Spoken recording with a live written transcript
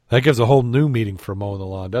That gives a whole new meaning for mowing the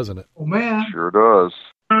lawn, doesn't it? Oh, man. Sure does.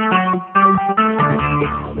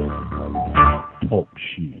 Talk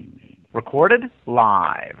shoes. Recorded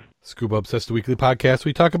live. Scuba Obsessed, the weekly podcast.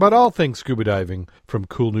 We talk about all things scuba diving, from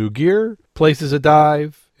cool new gear, places to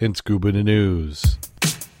dive, and scuba news.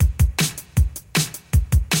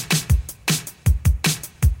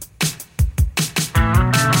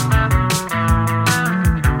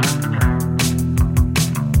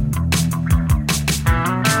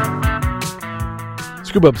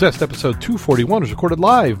 Scuba Obsessed, episode 241 was recorded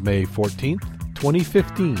live May 14th,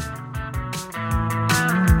 2015.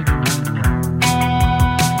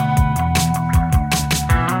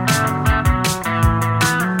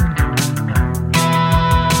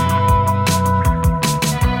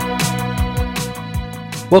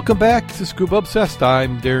 Welcome back to Scuba Obsessed.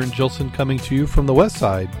 I'm Darren Gilson, coming to you from the west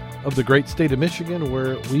side of the great state of Michigan,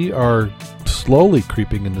 where we are slowly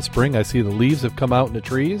creeping into spring. I see the leaves have come out in the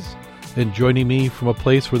trees. And joining me from a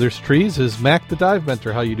place where there's trees is Mac the Dive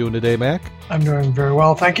Mentor. How you doing today, Mac? I'm doing very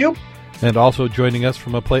well, thank you. And also joining us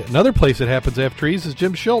from another place that happens to have trees is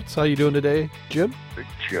Jim Schultz. How you doing today, Jim?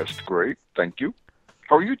 Just great, thank you.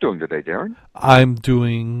 How are you doing today, Darren? I'm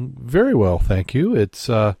doing very well, thank you. It's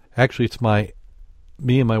actually it's me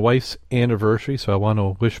and my wife's anniversary, so I want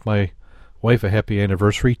to wish my wife a happy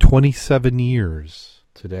anniversary. 27 years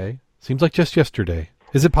today. Seems like just yesterday.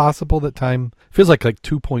 Is it possible that time feels like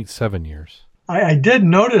 2.7 years? I did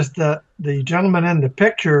notice that the gentleman in the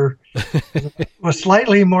picture was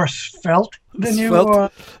slightly more svelte than you.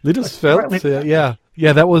 Little svelte, yeah.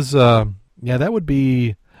 Yeah, that was, that would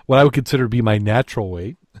be what I would consider to be my natural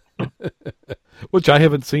weight, which I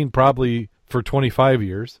haven't seen probably for 25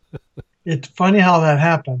 years. It's funny how that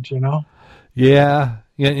happens, you know? Yeah,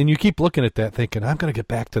 and you keep looking at that thinking, I'm going to get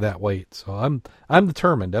back to that weight. So I'm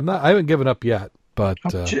determined. I haven't given up yet. But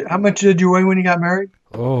how much did you weigh when you got married?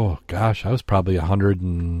 Oh gosh, I was probably 100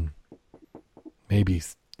 and maybe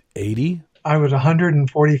 80. I was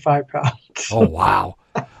 145 pounds. Oh wow,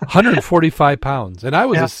 145 pounds, and I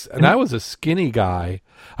was a skinny guy.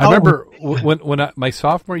 I remember when my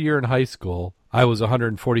sophomore year in high school, I was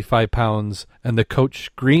 145 pounds, and the coach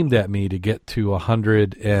screamed at me to get to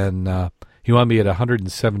 100, and he wanted me at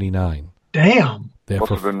 179. Damn. Must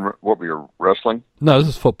have been, what were you, wrestling? No, this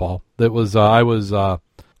is football. That was I was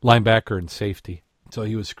linebacker and safety, so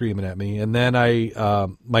he was screaming at me. And then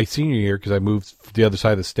my senior year, because I moved to the other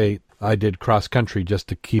side of the state, I did cross country just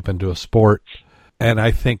to keep into a sport, and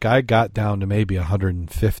I think I got down to maybe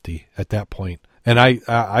 150 at that point. And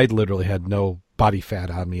I literally had no body fat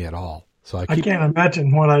on me at all. So I can't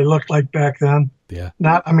imagine what I looked like back then. Yeah.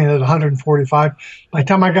 At 145. By the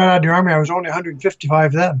time I got out of the Army, I was only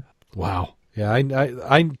 155 then. Wow. Yeah,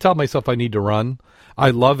 I tell myself I need to run. I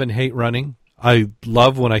love and hate running. I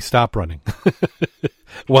love when I stop running.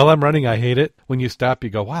 While I'm running, I hate it. When you stop, you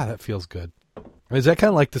go, wow, that feels good. Is that kind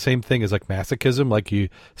of like the same thing as like masochism? Like you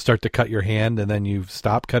start to cut your hand and then you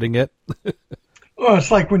stop cutting it? Well,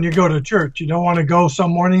 it's like when you go to church. You don't want to go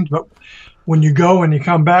some mornings, but when you go and you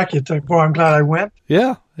come back, it's like, boy, I'm glad I went.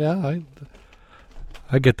 Yeah.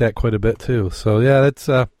 I get that quite a bit too. So, yeah, that's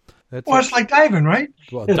it's like diving, right?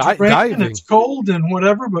 Well, it's diving. It's cold and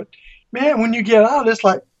whatever, but man, when you get out, it's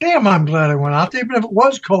like, damn, I'm glad I went out there, even if it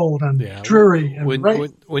was cold and dreary. And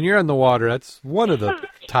when you're in the water, that's one of the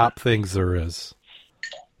top things there is.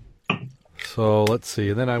 So let's see.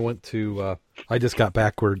 And then I went to. I just got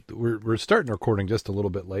back. We're starting recording just a little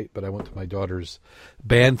bit late, but I went to my daughter's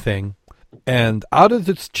band thing, and out of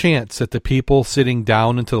this chance that the people sitting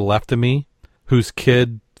down and to the left of me, whose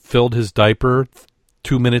kid filled his diaper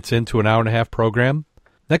 2 minutes into an hour and a half program.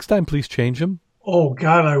 Next time, please change him. Oh,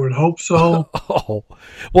 God, I would hope so. Oh,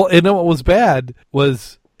 well, and what was bad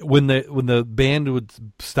was when the band would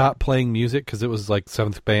stop playing music, because it was like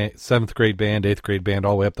seventh grade band, 8th grade band,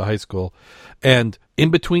 all the way up to high school. And in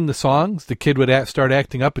between the songs, the kid would start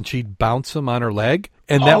acting up, and she'd bounce him on her leg.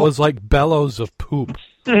 And that was like bellows of poop.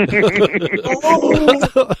 It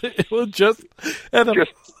was just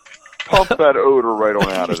pump that odor right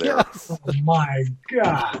on out of there. Yes. Oh, my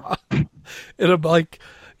God. And I'm like,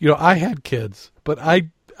 I had kids, but I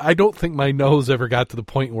don't think my nose ever got to the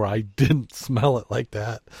point where I didn't smell it like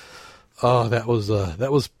that. Oh, that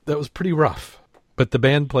was pretty rough. But the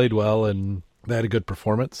band played well, and they had a good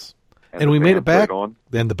performance. And we made it back, and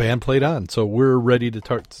the band played on. So we're ready to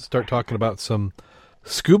start talking about some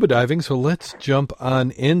scuba diving. So let's jump on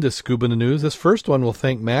into scuba news. This first one we'll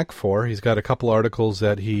thank Mac for. He's got a couple articles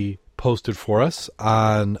that he posted for us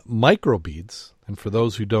on microbeads. And for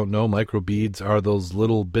those who don't know, microbeads are those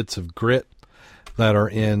little bits of grit that are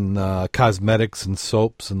in cosmetics and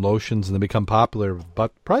soaps and lotions, and they become popular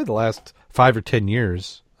but probably the last 5 or 10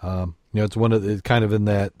 years. It's one of the kind of in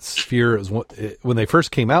that sphere. When they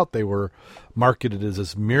first came out, they were marketed as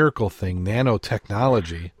this miracle thing,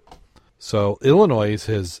 nanotechnology. So Illinois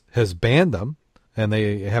has banned them, and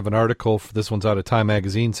they have an article, this one's out of Time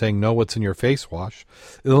Magazine, saying, know what's in your face wash.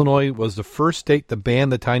 Illinois was the first state to ban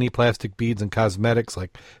the tiny plastic beads and cosmetics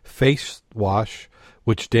like face wash,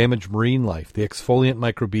 which damage marine life. The exfoliant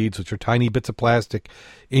microbeads, which are tiny bits of plastic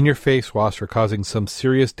in your face wash, are causing some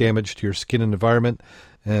serious damage to your skin and environment,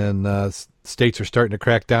 and states are starting to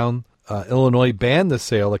crack down. Illinois banned the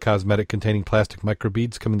sale of cosmetic containing plastic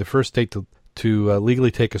microbeads, becoming the first state to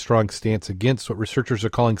legally take a strong stance against what researchers are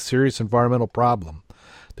calling serious environmental problem.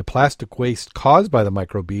 The plastic waste caused by the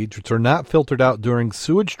microbeads, which are not filtered out during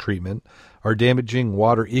sewage treatment, are damaging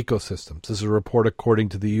water ecosystems. This is a report according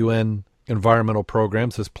to the UN Environmental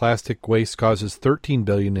Program. Says plastic waste causes $13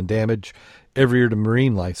 billion in damage every year to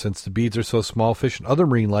marine life. Since the beads are so small, fish and other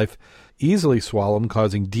marine life easily swallow them,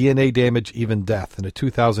 causing DNA damage, even death. In a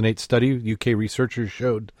 2008 study, UK researchers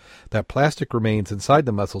showed that plastic remains inside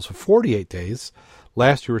the mussels for 48 days.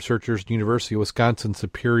 Last year, researchers at the University of Wisconsin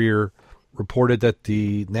Superior reported that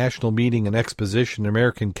the National Meeting and Exposition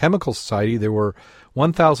American Chemical Society, there were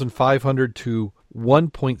 1,500 to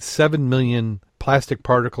 1.7 million plastic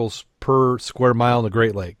particles per square mile in the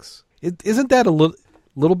Great Lakes. Isn't that a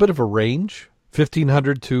little bit of a range?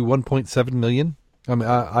 1,500 to 1.7 million? I mean,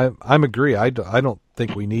 I'm agree. I don't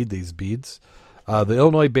think we need these beads. The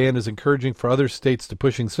Illinois ban is encouraging for other states to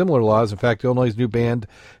pushing similar laws. In fact, Illinois' new ban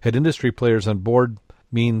had industry players on board,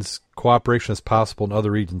 means cooperation is possible in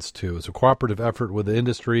other regions too. It's a cooperative effort with the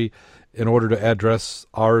industry in order to address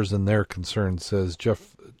ours and their concerns, says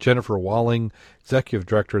Jennifer Walling, Executive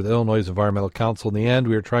Director of the Illinois Environmental Council. In the end,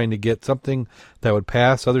 we are trying to get something that would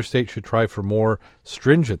pass. Other states should try for more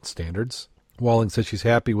stringent standards. Walling says she's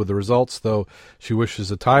happy with the results, though she wishes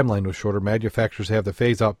the timeline was shorter. Manufacturers have the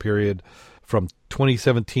phase-out period from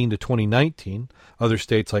 2017 to 2019. Other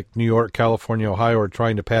states like New York, California, Ohio are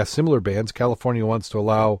trying to pass similar bans. California wants to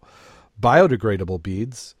allow biodegradable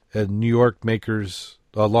beads, and New York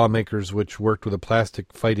lawmakers, which worked with a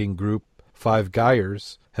plastic fighting group, Five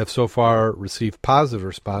Guyers, have so far received positive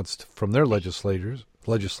response from their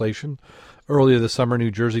legislation. Earlier this summer,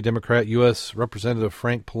 New Jersey Democrat U.S. Representative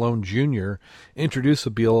Frank Pallone Jr. introduced a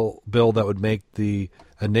bill that would make a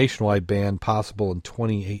nationwide ban possible in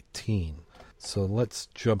 2018. So let's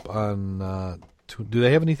jump on. Do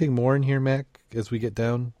they have anything more in here, Mac, as we get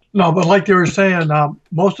down? No, but like they were saying,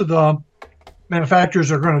 most of the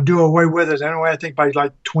manufacturers are going to do away with it anyway, I think by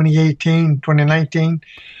like 2018, 2019.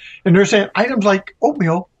 And they're saying items like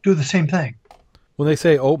oatmeal do the same thing. When they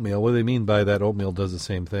say oatmeal, what do they mean by that? Oatmeal does the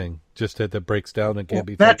same thing, just that breaks down and can't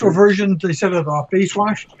be filtered? Natural versions, they said, of face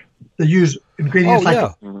wash, they use ingredients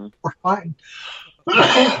or fine.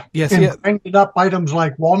 Yes, and grinded up items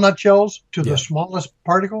like walnut shells to the smallest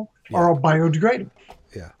particle are biodegradable.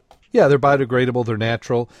 Yeah, they're biodegradable, they're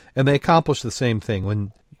natural, and they accomplish the same thing.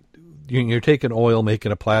 When you're taking oil,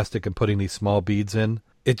 making a plastic, and putting these small beads in,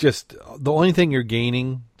 the only thing you're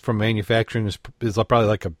gaining from manufacturing is probably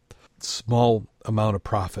like a small amount of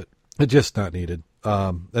profit. It's just not needed.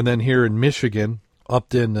 And then here in Michigan,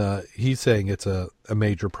 Upton, he's saying it's a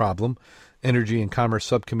major problem. Energy and Commerce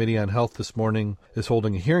Subcommittee on Health this morning is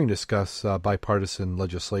holding a hearing to discuss bipartisan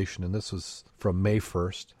legislation, and this was from May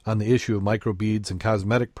 1st, on the issue of microbeads and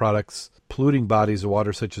cosmetic products polluting bodies of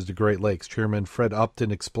water such as the Great Lakes. Chairman Fred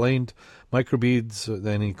Upton explained microbeads,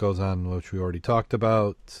 then he goes on, which we already talked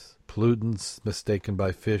about, pollutants mistaken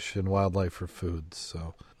by fish and wildlife for food.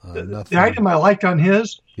 So the item I liked on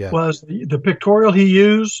his was the pictorial he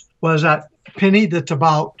used was that penny that's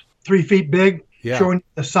about 3 feet big, showing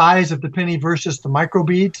the size of the penny versus the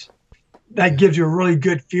microbeads. That gives you a really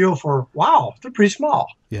good feel for, wow, they're pretty small.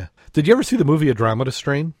 Yeah. Did you ever see the movie Andromeda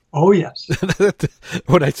Strain? Oh, yes.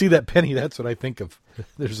 When I see that penny, that's what I think of.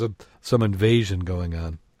 There's some invasion going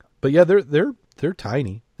on. But yeah, they're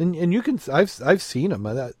tiny, and you can. I've seen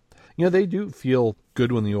them. They do feel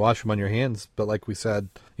good when you wash them on your hands. But like we said,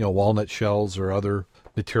 walnut shells or other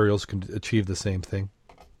materials can achieve the same thing.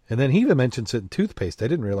 And then he even mentions it in toothpaste. I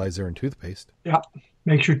didn't realize they're in toothpaste. Yeah,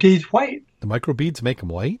 makes your teeth white. The microbeads make them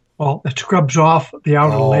white? Well, it scrubs off the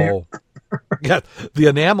outer layer. Yeah, the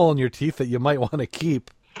enamel in your teeth that you might want to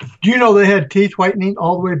keep. Do you know they had teeth whitening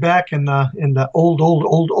all the way back in the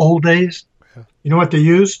old days? Yeah. You know what they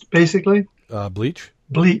used, basically? Bleach?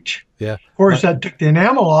 Bleach. Yeah. Of course, that took the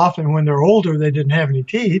enamel off, and when they're older, they didn't have any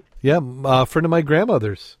teeth. Yeah, a friend of my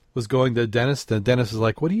grandmother's was going to the dentist, and the dentist was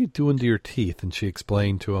like, "What are you doing to your teeth?" And she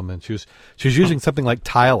explained to him, and she was using something like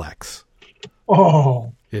Tilex.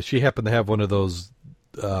 Oh. Yeah, she happened to have one of those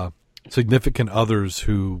significant others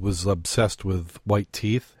who was obsessed with white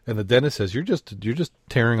teeth, and the dentist says, you're just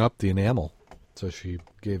tearing up the enamel. So she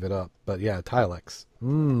gave it up. But yeah, Tilex.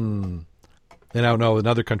 And I don't know, in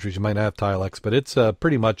other countries you might not have Tilex, but it's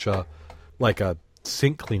pretty much like a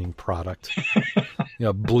sink cleaning product.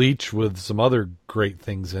 Bleach with some other great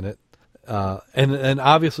things in it. And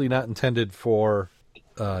obviously not intended for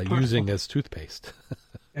using as toothpaste.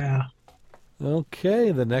 Yeah.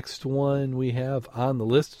 Okay, the next one we have on the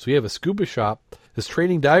list is we have a scuba shop is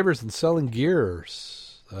training divers and selling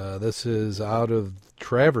gears. This is out of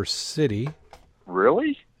Traverse City.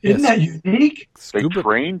 Really? Isn't that unique? They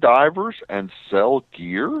train divers and sell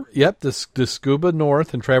gear? Yep, the Scuba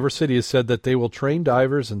North in Traverse City has said that they will train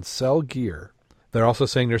divers and sell gear. They're also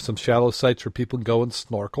saying there's some shallow sites where people can go and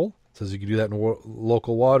snorkel. It says you can do that in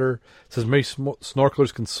local water. It says many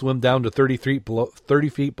snorkelers can swim down to 30 feet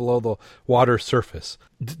below the water surface.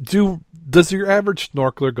 Does your average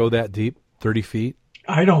snorkeler go that deep, 30 feet?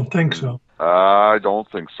 I don't think so. I don't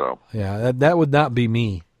think so. Yeah, that would not be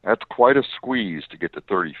me. That's quite a squeeze to get to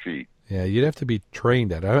 30 feet. Yeah, you'd have to be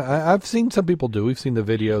trained at it. I've seen some people do. We've seen the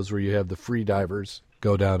videos where you have the free divers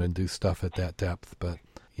go down and do stuff at that depth. But,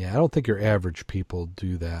 yeah, I don't think your average people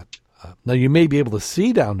do that. Now, you may be able to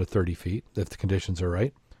see down to 30 feet if the conditions are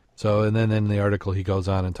right. So, and then in the article, he goes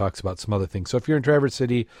on and talks about some other things. So if you're in Traverse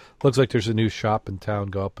City, looks like there's a new shop in town.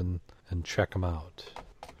 Go up and check them out.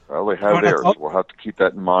 Well, they have theirs. We'll have to keep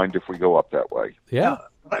that in mind if we go up that way. Yeah.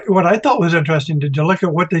 What I thought was interesting, did you look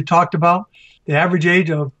at what they talked about? The average age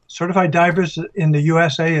of certified divers in the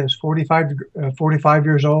USA is 45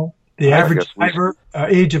 years old. The average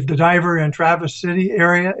age of the diver in Traverse City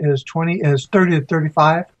area is 30 to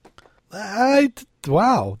 35.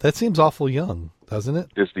 Wow, that seems awful young, doesn't it?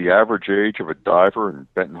 Is the average age of a diver in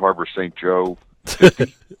Benton Harbor, St. Joe?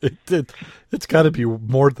 It's got to be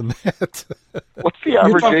more than that. What's the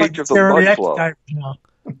average age of the Mud Club?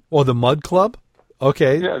 Oh, the Mud Club?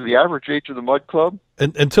 Okay. Yeah, the average age of the Mud Club?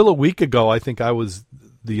 Until a week ago, I think I was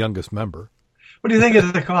the youngest member. What do you think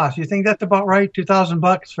of the cost? You think that's about right?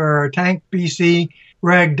 $2,000 for a tank, BC,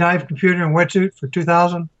 reg, dive computer, and wetsuit for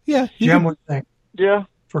 $2,000? Yeah. Jim, what do you think? Yeah.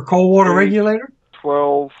 For cold water regulator?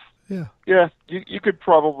 12. Yeah. Yeah, you could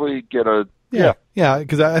probably get a... Yeah,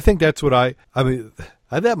 because I think that's what I mean,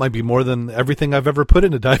 that might be more than everything I've ever put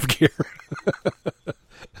into dive gear.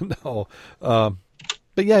 No.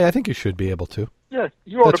 But yeah, I think you should be able to. Yeah,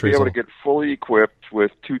 you ought to be able to get fully equipped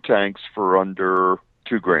with 2 tanks for under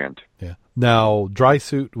 $2,000. Yeah. Now, dry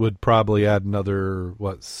suit would probably add another,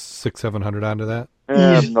 $600-700 onto that?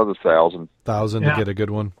 Another $1,000. $1,000 to get a good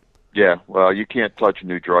one? Yeah, well, you can't touch a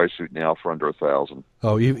new dry suit now for under $1,000.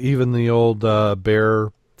 Oh, even the old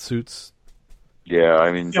Bear suits? Yeah,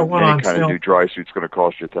 I mean, any kind of new dry suit's going to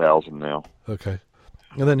cost you $1,000 now. Okay.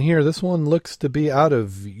 And then here, this one looks to be out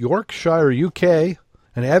of Yorkshire, UK.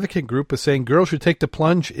 An advocate group is saying girls should take the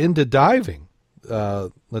plunge into diving.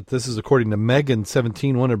 This is according to Megan,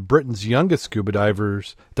 17, one of Britain's youngest scuba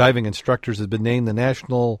diving instructors, has been named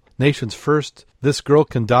the nation's first This Girl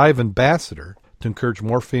Can Dive ambassador to encourage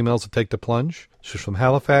more females to take the plunge. She's from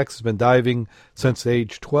Halifax, has been diving since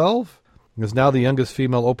age 12, and is now the youngest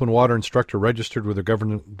female open water instructor registered with her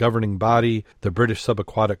governing body, the British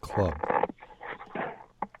Subaquatic Club.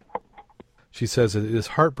 She says it is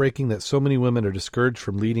heartbreaking that so many women are discouraged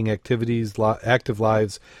from leading active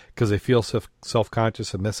lives because they feel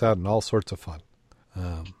self-conscious and miss out on all sorts of fun.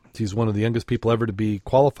 She's one of the youngest people ever to be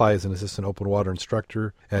qualified as an assistant open water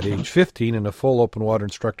instructor at age 15 and a full open water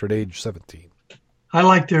instructor at age 17. I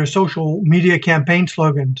like their social media campaign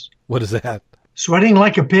slogans. What is that? Sweating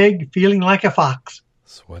like a pig, feeling like a fox.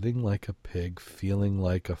 Sweating like a pig, feeling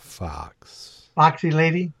like a fox. Foxy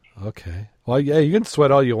lady. Okay. Well, yeah, you can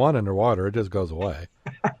sweat all you want underwater. It just goes away.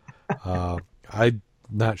 I'm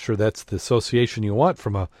not sure that's the association you want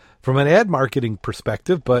from an ad marketing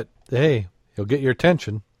perspective, but hey, you'll get your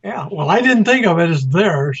attention. Yeah, well, I didn't think of it as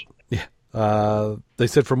theirs. Yeah. They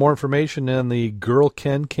said for more information on the Girl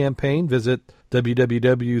Can campaign, visit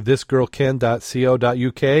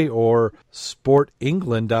www.thisgirlcan.co.uk or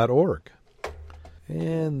sportengland.org.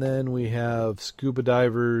 And then we have scuba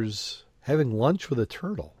divers having lunch with a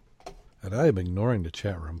turtle. And I am ignoring the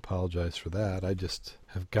chat room. Apologize for that. I just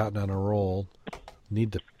have gotten on a roll.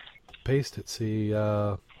 Need to paste it. See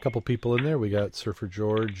a couple people in there. We got Surfer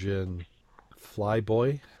George and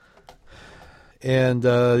Flyboy. And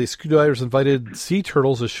the scuba divers invited sea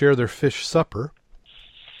turtles to share their fish supper.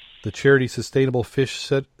 The charity Sustainable Fish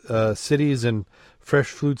Cities and fresh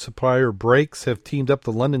food supplier Breaks have teamed up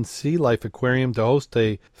the London Sea Life Aquarium to host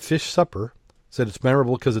a fish supper. Said it's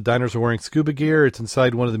memorable because the diners are wearing scuba gear. It's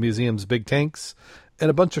inside one of the museum's big tanks. And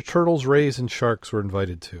a bunch of turtles, rays, and sharks were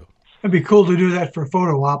invited too. It'd be cool to do that for a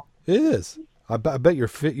photo op. It is. I bet your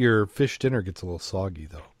fish dinner gets a little soggy,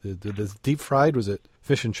 though. Is deep fried? Was it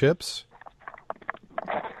fish and chips?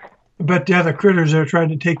 I bet the other critters are trying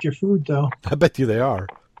to take your food, though. I bet you they are.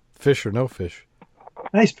 Fish or no fish.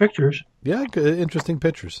 Nice pictures. Yeah, interesting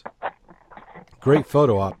pictures. Great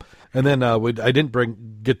photo op. And then I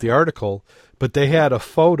didn't get the article, but they had a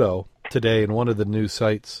photo today in one of the news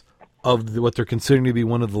sites of what they're considering to be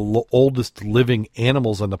one of the oldest living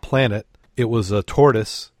animals on the planet. It was a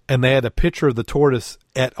tortoise, and they had a picture of the tortoise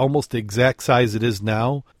at almost the exact size it is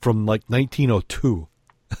now from like 1902.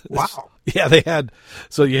 Wow. Yeah, they had.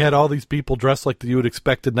 So you had all these people dressed like you would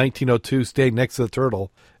expect in 1902 staying next to the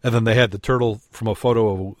turtle, and then they had the turtle from a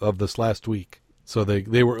photo of this last week. So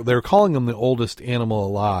they were calling them the oldest animal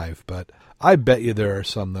alive, but I bet you there are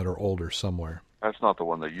some that are older somewhere. That's not the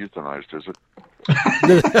one they euthanized, is it?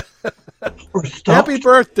 Happy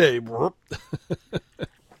birthday!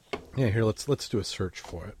 Yeah, here let's do a search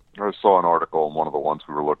for it. I saw an article in one of the ones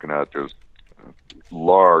we were looking at. There's a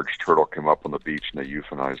large turtle came up on the beach and they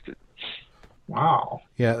euthanized it. Wow.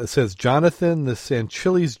 Yeah, it says Jonathan the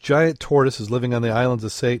Sanchilles giant tortoise is living on the islands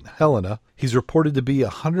of St. Helena. He's reported to be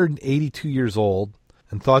 182 years old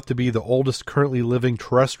and thought to be the oldest currently living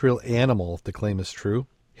terrestrial animal, if the claim is true.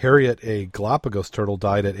 Harriet, a Galapagos turtle,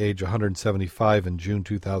 died at age 175 in June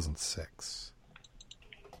 2006.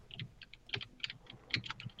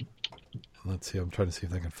 Let's see. I'm trying to see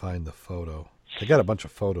if I can find the photo. They got a bunch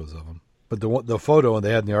of photos of them. But the photo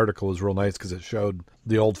they had in the article was real nice because it showed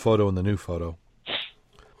the old photo and the new photo.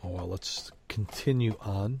 Oh, well, let's continue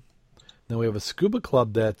on. Now we have a scuba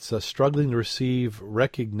club that's struggling to receive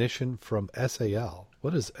recognition from SAL.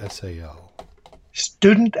 What is SAL?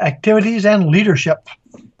 Student Activities and Leadership.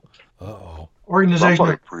 Uh-oh. Organization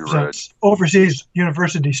that oversees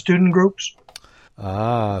university student groups.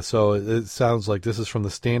 So it sounds like this is from the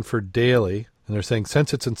Stanford Daily. And they're saying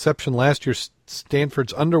since its inception last year,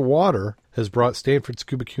 Stanford's Underwater has brought Stanford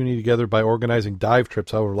scuba community together by organizing dive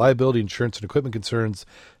trips. However, liability insurance and equipment concerns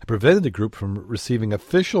have prevented the group from receiving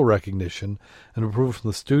official recognition and approval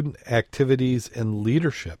from the Student Activities and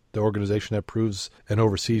Leadership, the organization that approves and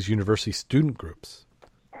oversees university student groups.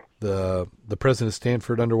 The president of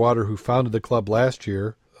Stanford Underwater, who founded the club last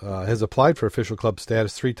year, has applied for official club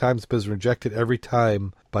status 3 times but has been rejected every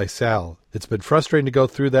time by SAL. It's been frustrating to go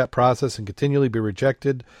through that process and continually be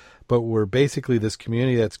rejected, but we're basically this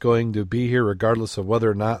community that's going to be here regardless of whether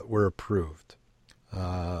or not we're approved.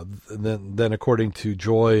 Then according to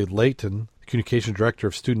Joy Layton, the communication director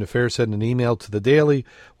of Student Affairs, said in an email to the Daily,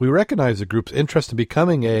 we recognize the group's interest in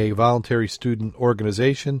becoming a voluntary student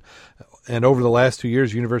organization, and over the last 2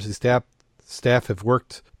 years, university staff have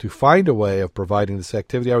worked to find a way of providing this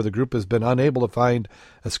activity. However, the group has been unable to find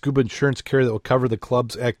a scuba insurance carrier that will cover the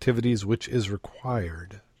club's activities, which is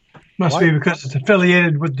required. Must be because it's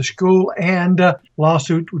affiliated with the school and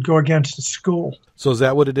lawsuit would go against the school. So is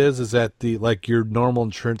that what it is? Is that like your normal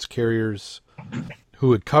insurance carriers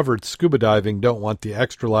who had covered scuba diving don't want the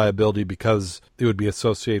extra liability because it would be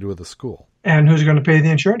associated with a school? And who's going to pay the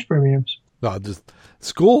insurance premiums? No, just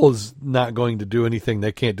school is not going to do anything.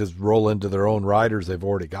 They can't just roll into their own riders they've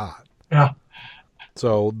already got. Yeah.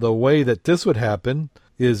 So the way that this would happen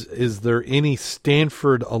is there any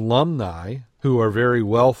Stanford alumni who are very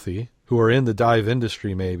wealthy, who are in the dive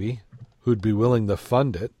industry maybe, who'd be willing to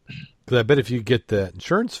fund it? Because I bet if you get the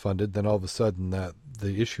insurance funded, then all of a sudden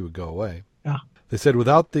the issue would go away. Yeah. They said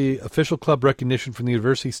without the official club recognition from the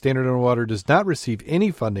university, Stanford Underwater does not receive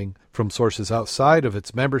any funding from sources outside of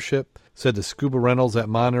its membership. Said the scuba rentals at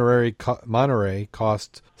Monterey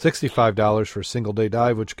cost $65 for a single-day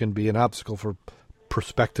dive, which can be an obstacle for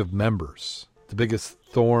prospective members. The biggest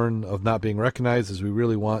thorn of not being recognized is we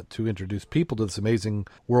really want to introduce people to this amazing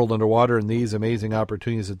world underwater and these amazing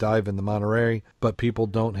opportunities to dive in the Monterey, but people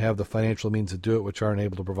don't have the financial means to do it, which aren't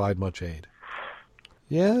able to provide much aid.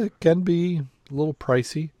 Yeah, it can be a little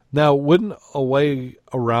pricey. Now, wouldn't a way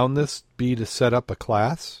around this be to set up a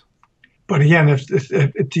class? But again, it's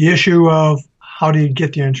the issue of how do you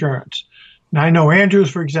get the insurance? Now, I know Andrews,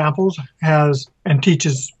 for example, has and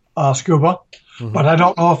teaches scuba, but I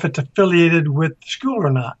don't know if it's affiliated with the school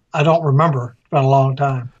or not. I don't remember. It's been a long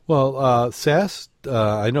time. Well, SAS,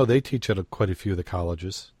 I know they teach at quite a few of the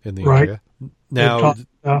colleges in the area. Now,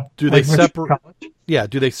 do they separate? Yeah,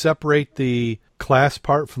 do they separate the class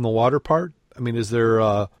part from the water part? I mean, is there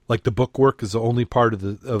like the bookwork is the only part of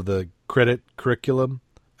the credit curriculum,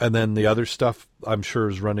 and then the other stuff I'm sure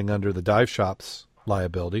is running under the dive shop's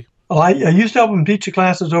liability? Well, I used to help them teach the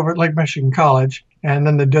classes over at Lake Michigan College, and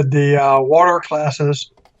then they did the water classes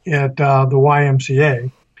at the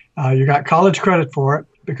YMCA. You got college credit for it,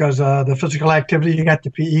 because the physical activity, you got the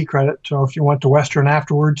PE credit. So if you went to Western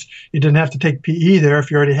afterwards, you didn't have to take PE there if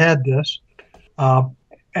you already had this.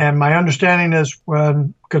 And my understanding is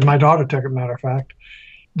because my daughter took it, matter of fact,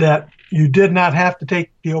 that you did not have to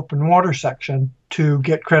take the open water section to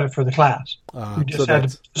get credit for the class. You just had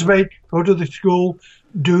to participate, go to the school,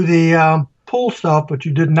 do the pool stuff, but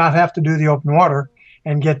you did not have to do the open water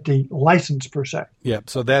and get the license per se. Yeah,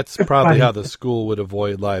 so that's probably how the school would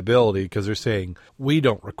avoid liability, because they're saying, we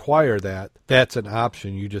don't require that. That's an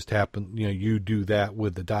option. You just you do that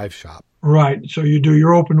with the dive shop. Right. So you do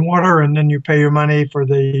your open water, and then you pay your money for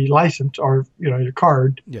the license or, your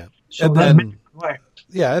card. Yeah. So and that then,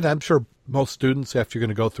 yeah, and I'm sure most students, after you're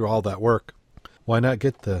going to go through all that work, why not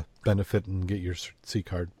get the benefit and get your C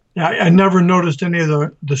card? Yeah, I never noticed any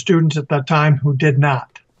of the students at that time who did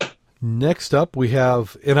not. Next up, we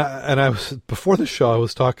have, and I was before the show, I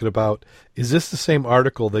was talking about, is this the same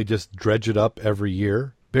article? They just dredge it up every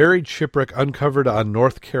year. Buried shipwreck uncovered on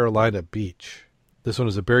North Carolina beach. This one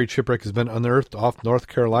is a buried shipwreck has been unearthed off North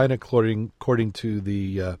Carolina, according to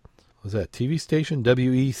the TV station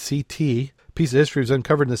WECT. A piece of history was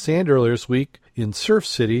uncovered in the sand earlier this week in Surf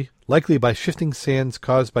City, likely by shifting sands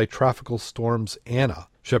caused by tropical storms Anna.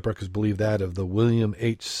 Shipwreck is believed that of the William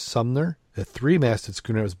H. Sumner. A 3-masted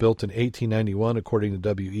schooner was built in 1891, according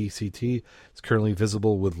to WECT. It's currently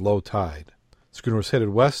visible with low tide. The schooner was headed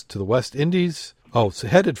west to the West Indies.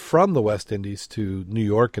 Headed from the West Indies to New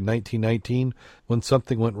York in 1919 when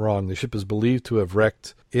something went wrong. The ship is believed to have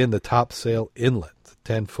wrecked in the topsail inlet. The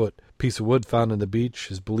 10-foot piece of wood found on the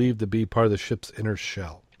beach is believed to be part of the ship's inner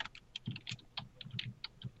shell.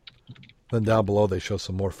 Then down below they show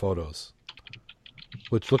some more photos,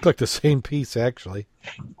 which look like the same piece, actually.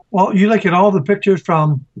 Well, you look at all the pictures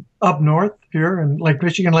from up north here in Lake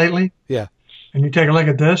Michigan lately. Yeah. And you take a look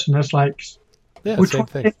at this, and it's like, which same one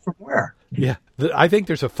thing. came from where? Yeah. I think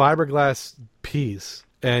there's a fiberglass piece,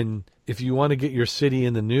 and if you want to get your city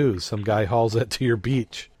in the news, some guy hauls it to your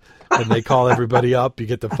beach, and they call everybody up. You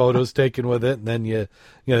get the photos taken with it, and then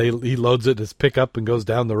he loads it in his pickup and goes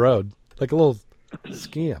down the road. Like a little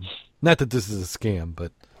scam. Not that this is a scam,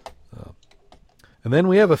 but... And then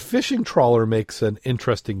we have a fishing trawler makes an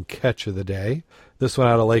interesting catch of the day. This one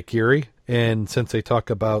out of Lake Erie. And since they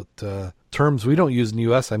talk about terms we don't use in the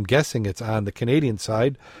U.S., I'm guessing it's on the Canadian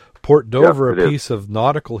side. Port Dover, a piece of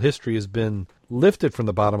nautical history, has been lifted from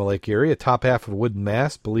the bottom of Lake Erie. A top half of a wooden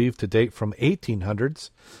mast, believed to date from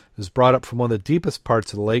 1800s, is brought up from one of the deepest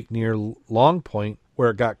parts of the lake near Long Point,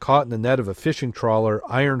 where it got caught in the net of a fishing trawler,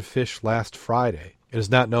 Ironfish, last Friday. It is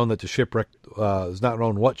not known that the shipwreck is not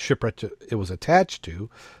known what shipwreck it was attached to,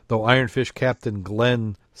 though Ironfish Captain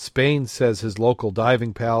Glenn Spain says his local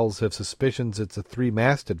diving pals have suspicions it's a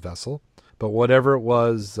 3-masted vessel. But whatever it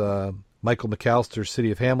was, Michael McAllister,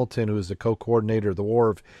 City of Hamilton, who is the co-coordinator of the War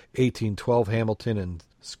of 1812 Hamilton and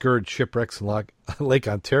Scourge Shipwrecks in Lake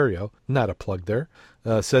Ontario, not a plug there,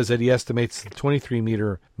 says that he estimates the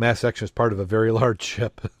 23-meter mass section as part of a very large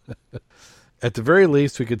ship. At the very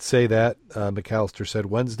least, we could say that, McAllister said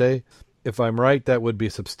Wednesday. If I'm right, that would be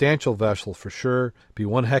a substantial vessel for sure. Be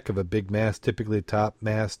one heck of a big mast. Typically, the top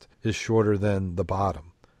mast is shorter than the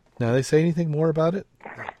bottom. Now, they say anything more about it?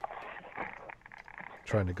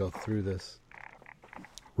 Trying to go through this.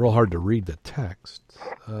 Real hard to read the text.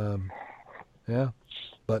 Yeah,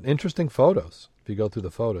 but interesting photos if you go through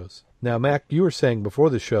the photos. Now, Mac, you were saying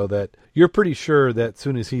before the show that you're pretty sure that as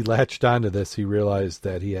soon as he latched onto this, he realized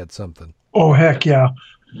that he had something. Oh, heck yeah.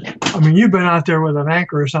 I mean, you've been out there with an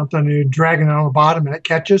anchor or something, and you're dragging it on the bottom, and it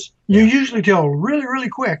catches. You usually tell really, really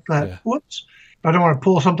quick that, whoops, I don't want to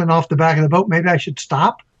pull something off the back of the boat. Maybe I should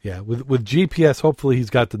stop. Yeah, with GPS, hopefully he's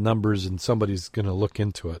got the numbers, and somebody's going to look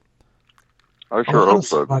into it. I sure hope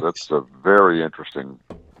so. That's a very interesting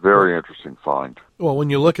find. Well, when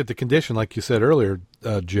you look at the condition, like you said earlier,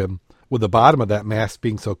 Jim, with the bottom of that mast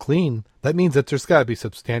being so clean, that means that there's got to be a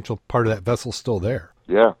substantial part of that vessel still there.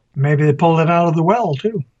 Yeah. Maybe they pulled it out of the well,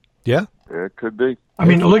 too. Yeah? Yeah, it could be. I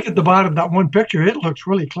mean, look at the bottom of that one picture. It looks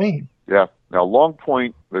really clean. Yeah. Now, Long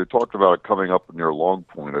Point, they talked about it coming up near Long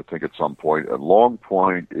Point, I think, at some point. And Long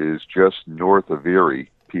Point is just north of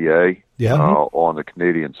Erie, PA, on the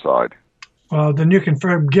Canadian side. Well, then you can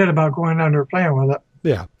forget about going down there playing with it.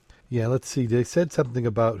 Yeah. Yeah, let's see. They said something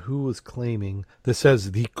about who was claiming. This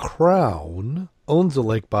says the Crown owns the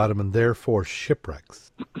lake bottom and therefore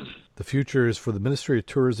shipwrecks. The future is for the Ministry of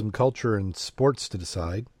Tourism, Culture, and Sports to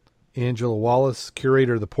decide. Angela Wallace,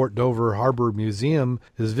 curator of the Port Dover Harbor Museum,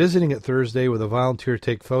 is visiting it Thursday with a volunteer to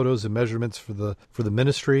take photos and measurements for the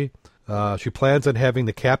ministry. She plans on having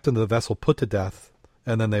the captain of the vessel put to death,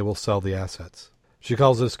 and then they will sell the assets. She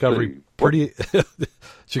calls the discovery pretty.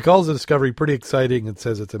 She calls the discovery pretty exciting and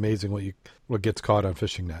says it's amazing what gets caught on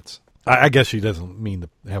fishing nets. I guess she doesn't mean to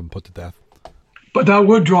have them put to death. But that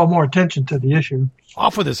would draw more attention to the issue.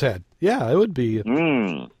 Off with his head. Yeah, it would be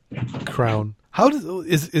crown. How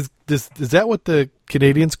is that what the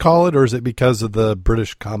Canadians call it, or is it because of the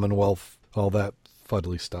British Commonwealth, all that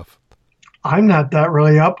fuddly stuff? I'm not that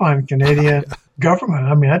really up on Canadian government.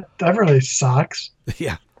 I mean, that really sucks.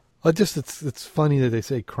 Yeah, it's funny that they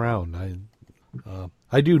say crown.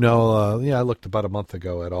 I do know. I looked about a month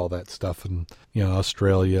ago at all that stuff, and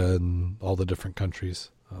Australia and all the different countries.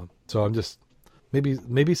 So I'm just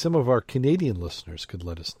maybe some of our Canadian listeners could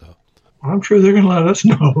let us know. I'm sure they're going to let us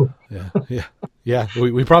know. Yeah.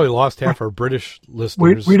 We probably lost half our British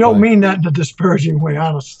listeners. We don't mean that in a disparaging way,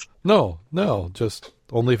 honest. No, just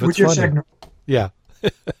only if it's funny. Yeah.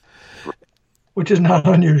 Which is not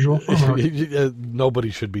unusual.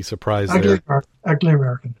 Nobody should be surprised Ugly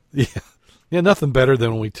American. Yeah, nothing better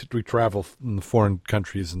than when we travel in the foreign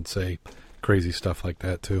countries and say crazy stuff like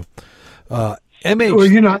that, too. MH. Well,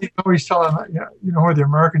 you always tell them, where the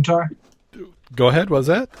Americans are? Go ahead. What was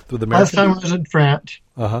that? With the Last time I was in France,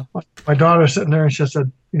 my daughter was sitting there and she said,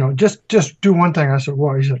 just do one thing. I said,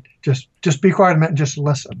 what? He said, just be quiet a minute and just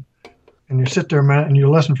listen. And you sit there a minute and you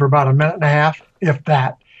listen for about a minute and a half, if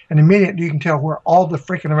that. And immediately you can tell where all the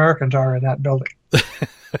freaking Americans are in that building.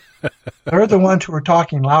 They're the ones who are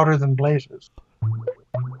talking louder than blazes.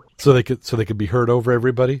 So they could be heard over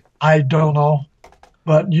everybody? I don't know.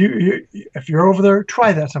 But you if you're over there,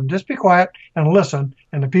 try that. Just be quiet and listen,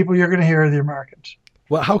 and the people you're going to hear are the Americans.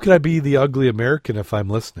 Well, how could I be the ugly American if I'm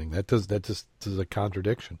listening? That just is a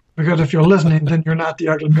contradiction. Because if you're listening, then you're not the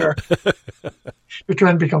ugly American. You're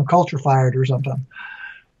trying to become culture fired or something.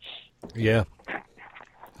 Yeah.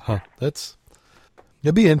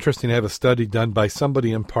 It'd be interesting to have a study done by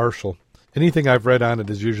somebody impartial. Anything I've read on it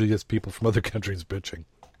is usually just people from other countries bitching.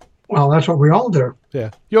 Well, that's what we all do.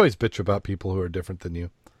 Yeah, you always bitch about people who are different than you.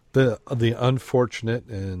 The unfortunate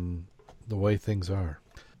and the way things are.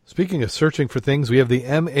 Speaking of searching for things, we have the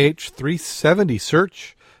MH370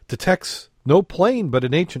 search detects no plane but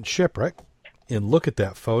an ancient shipwreck. And look at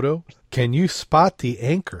that photo. Can you spot the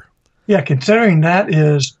anchor? Yeah, considering that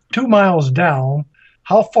is 2 miles down,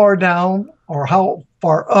 how far down or how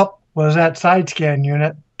far up was that side scan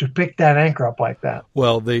unit to pick that anchor up like that?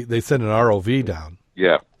 Well, they sent an ROV down.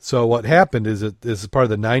 Yeah. So what happened is that this is part of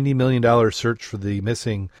the $90 million search for the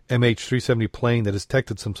missing MH370 plane that has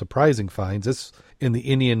detected some surprising finds. This in the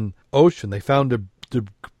Indian Ocean. They found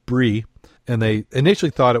debris, and they initially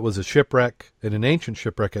thought it was a shipwreck, and an ancient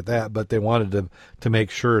shipwreck at that, but they wanted to make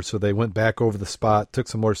sure, so they went back over the spot, took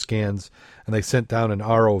some more scans, and they sent down an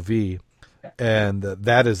ROV. And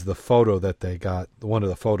that is the photo that they got, one of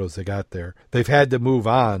the photos they got there. They've had to move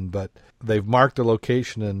on, but they've marked the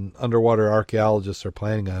location, and underwater archaeologists are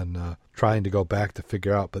planning on trying to go back to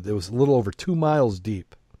figure out. But it was a little over 2 miles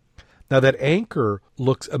deep. Now, that anchor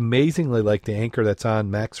looks amazingly like the anchor that's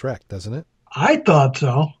on Max Wreck, doesn't it? I thought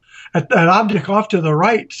so. That object off to the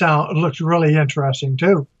right looks really interesting,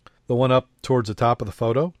 too. The one up towards the top of the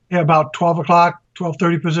photo? Yeah, about 12 o'clock,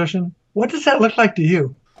 12:30 position. What does that look like to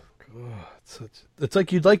you? It's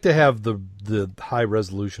like you'd like to have the high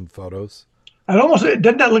resolution photos.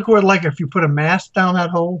 Doesn't that look like if you put a mast down that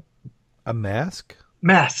hole? A mask?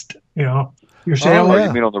 Mast, you're sailing. Oh,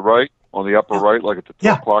 you mean on the right, on the upper right, like at the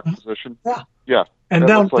 12 o'clock position? Yeah. And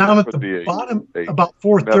down at the bottom, about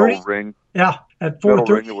 4:30. Metal ring. Yeah, at 4:30.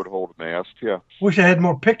 Metal ring that would hold a mast. Yeah. Wish I had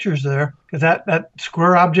more pictures there, because that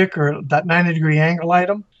square object or that 90-degree angle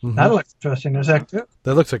item, that looks interesting as heck too.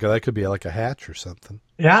 That looks like that could be like a hatch or something.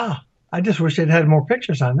 Yeah. I just wish they'd had more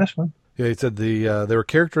pictures on this one. Yeah, he said there were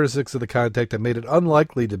characteristics of the contact that made it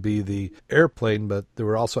unlikely to be the airplane, but there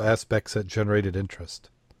were also aspects that generated interest.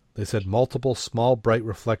 They said multiple small, bright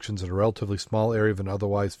reflections in a relatively small area of an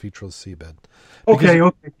otherwise featureless seabed. Okay.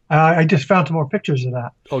 I just found some more pictures of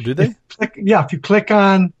that. Oh, did they? If you click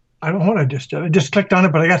on, I don't know what I just clicked on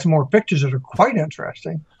it, but I got some more pictures that are quite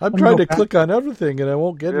interesting. I'm trying to click on everything, and I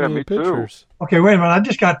won't get any pictures. Too. Okay, wait a minute. I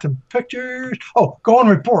just got some pictures. Oh, go on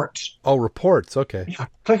reports. Oh, reports. Okay. Yeah,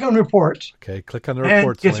 click on reports. Okay, click on the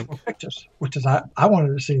reports and get link. some more pictures, which is I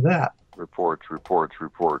wanted to see that. Reports.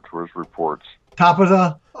 Where's reports? Top of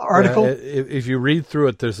the article. Yeah, if you read through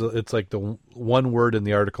it, it's like the one word in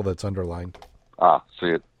the article that's underlined. Ah, see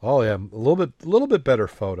it. Oh yeah, a little bit better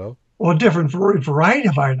photo. Well, different variety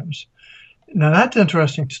of items. Now that's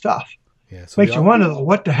interesting stuff. Yeah, so makes you wonder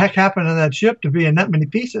what the heck happened to that ship to be in that many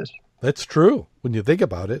pieces. That's true when you think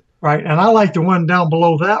about it. Right, and I like the one down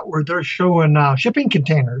below that where they're showing shipping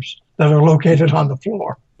containers that are located on the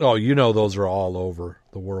floor. Oh, those are all over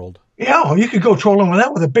the world. Yeah, well, you could go trolling with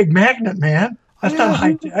that with a big magnet, man. That's not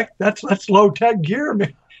high tech. That's low tech gear,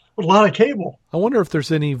 man, with a lot of cable. I wonder if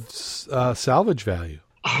there's any salvage value.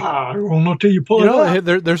 I won't know till you pull it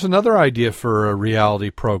up. There's another idea for a reality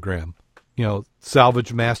program.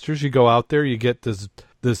 Salvage Masters. You go out there, you get this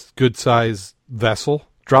good size vessel,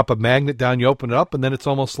 drop a magnet down, you open it up, and then it's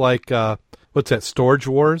almost like what's that? Storage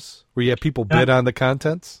Wars, where you have people bid on the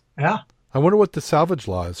contents. Yeah. I wonder what the salvage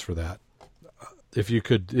law is for that. If you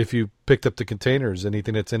picked up the containers,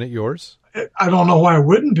 anything that's in it yours? I don't know why it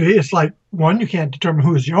wouldn't be. It's like, one, you can't determine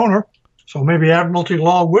who's the owner. So maybe admiralty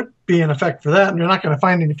law would be in effect for that, and you're not going to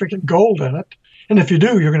find any freaking gold in it. And if you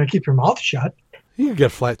do, you're going to keep your mouth shut. You can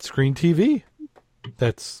get flat screen TV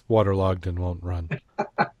that's waterlogged and won't run.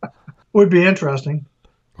 Would be interesting.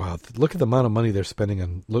 Wow, look at the amount of money they're spending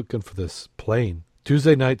on looking for this plane.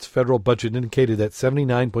 Tuesday night's federal budget indicated that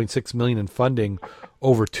 $79.6 million in funding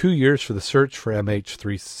over 2 years for the search for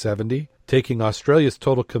MH370, taking Australia's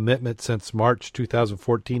total commitment since March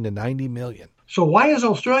 2014 to $90 million. So why is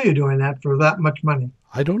Australia doing that for that much money?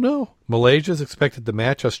 I don't know. Malaysia is expected to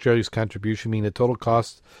match Australia's contribution, meaning the total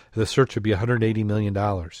cost of the search would be $180 million.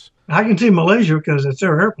 I can see Malaysia because it's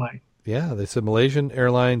their airplane. Yeah, they said Malaysian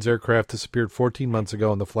Airlines aircraft disappeared 14 months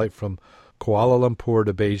ago on the flight from Kuala Lumpur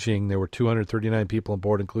to Beijing. There were 239 people on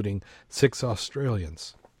board, including 6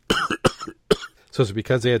 Australians. So is it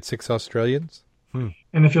because they had 6 Australians? And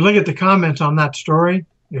if you look at the comments on that story,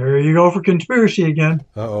 there you go for conspiracy again.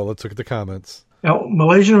 Uh-oh, let's look at the comments. Now,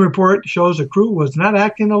 Malaysian report shows the crew was not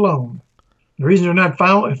acting alone. The reason they're not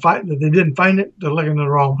that they didn't find it, they're looking in the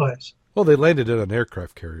wrong place. Well, they landed it on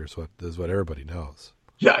aircraft carriers, is what everybody knows.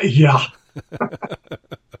 Yeah.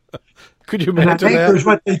 Could you imagine and that? Anchor is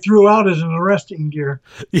what they threw out as an arresting gear.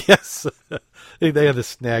 Yes. They had to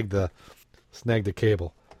snag the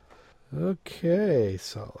cable. Okay,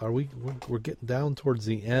 so we're getting down towards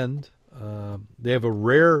the end. They have a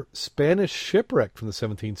rare Spanish shipwreck from the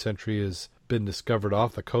 17th century has been discovered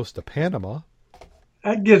off the coast of Panama.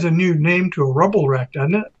 That gives a new name to a rubble wreck,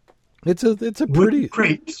 doesn't it? It's a pretty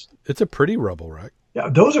crates. It's a pretty rubble wreck. Yeah,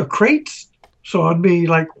 those are crates. So I'd be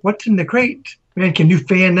like, what's in the crate? Man, can you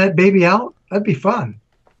fan that baby out? That'd be fun.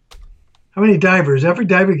 How many divers? Every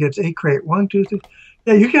diver gets a crate. 1, 2, 3.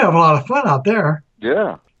 Yeah, you can have a lot of fun out there.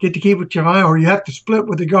 Yeah. Get to keep it your eye, or you have to split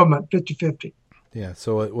with the government 50-50. Yeah,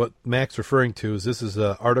 so what Mac's referring to is this is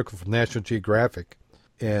an article from National Geographic,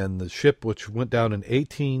 and the ship, which went down in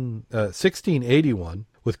 1681,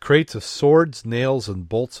 with crates of swords, nails, and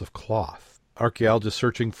bolts of cloth. Archaeologists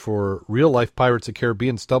searching for real-life Pirates of the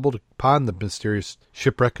Caribbean stumbled upon the mysterious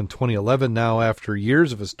shipwreck in 2011. Now, after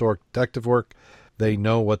years of historic detective work, they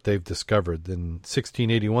know what they've discovered. In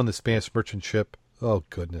 1681, the Spanish merchant ship, oh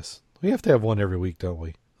goodness, we have to have one every week, don't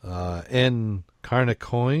we? En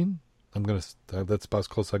Carnacoin, that's about as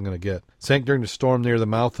close as I'm going to get, sank during the storm near the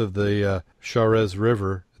mouth of the Charez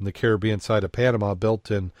River in the Caribbean side of Panama,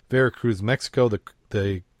 built in Veracruz, Mexico.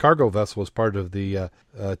 The cargo vessel was part of the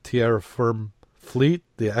Tierra Firme fleet,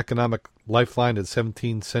 the economic lifeline of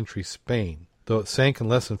 17th century Spain. Though it sank in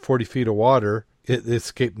less than 40 feet of water, it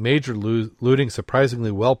escaped major looting,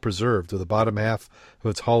 surprisingly well preserved, with the bottom half of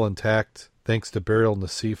its hull intact, thanks to burial in the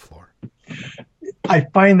seafloor. I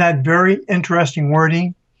find that very interesting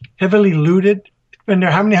wording. Heavily looted. It's been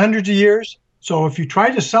there how many hundreds of years? So if you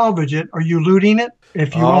try to salvage it, are you looting it?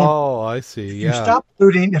 If you I see. If you stop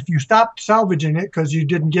looting, if you stop salvaging it because you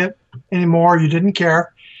didn't get any more, you didn't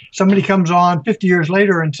care, somebody comes on 50 years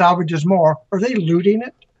later and salvages more, are they looting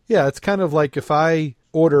it? Yeah, it's kind of like if I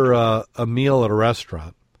order a meal at a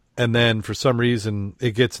restaurant and then for some reason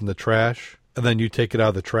it gets in the trash and then you take it out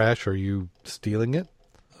of the trash, are you stealing it?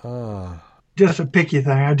 Just a picky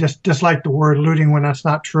thing. I just dislike the word looting when that's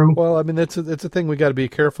not true. Well, I mean, it's a thing we got to be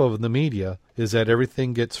careful of in the media, is that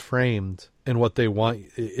everything gets framed in what they want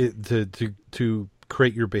it to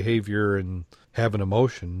create your behavior and have an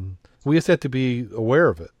emotion. We just have to be aware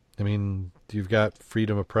of it. I mean, you've got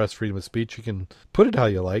freedom of press, freedom of speech. You can put it how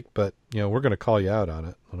you like, but we're going to call you out on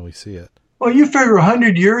it when we see it. Well, you figure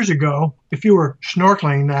 100 years ago, if you were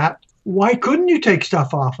snorkeling that, why couldn't you take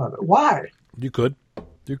stuff off of it? Why? You could.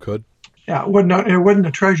 Yeah, it wasn't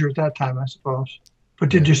a treasure at that time, I suppose. But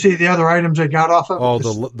did you see the other items they got off of it?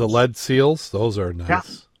 Oh, the lead seals? Those are nice. Yeah.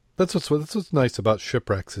 That's what's nice about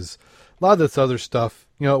shipwrecks is a lot of this other stuff,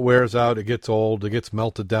 it wears out, it gets old, it gets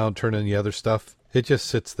melted down, turn into the other stuff. It just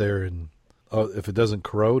sits there, and if it doesn't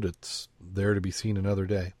corrode, it's there to be seen another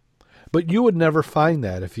day. But you would never find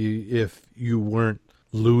that if you weren't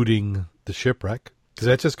looting the shipwreck, because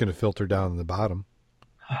that's just going to filter down in the bottom.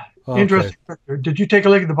 Okay. Interesting picture. Did you take a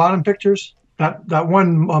look at the bottom pictures? that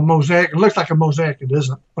one mosaic, it looks like a mosaic, it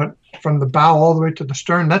isn't, but from the bow all the way to the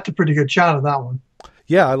stern, that's a pretty good shot of that one.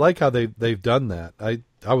 Yeah, I like how they've done that.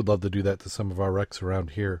 I would love to do that to some of our wrecks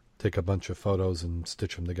around here. Take a bunch of photos and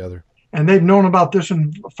stitch them together. And they've known about this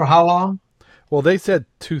one for how long? Well, they said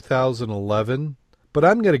 2011, but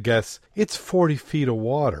I'm going to guess it's 40 feet of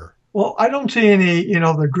water. Well, I don't see any,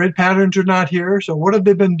 the grid patterns are not here. So what have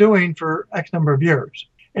they been doing for X number of years?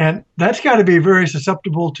 And that's got to be very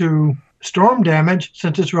susceptible to storm damage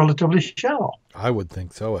since it's relatively shallow. I would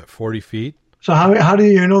think so at 40 feet. So how do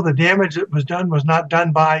you know the damage that was done was not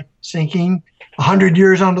done by sinking 100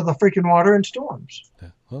 years under the freaking water in storms? Yeah.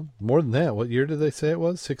 Well, more than that. What year did they say it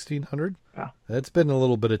was? 1600? Yeah. It's been a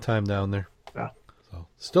little bit of time down there. Yeah. So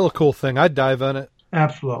still a cool thing. I'd dive on it.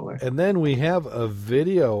 Absolutely. And then we have a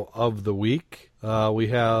video of the week. We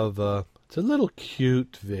have, it's a little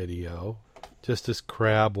cute video. Just this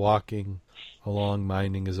crab walking along,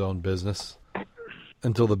 minding his own business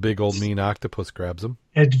until the big old mean octopus grabs him.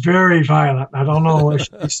 It's very violent. I don't know. It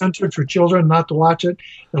should be censored for children not to watch it.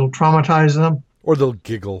 It'll traumatize them. Or they'll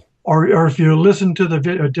giggle. Or if you listen to the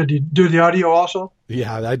video, did you do the audio also?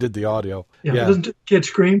 Yeah, I did the audio. Yeah. Listen to the kids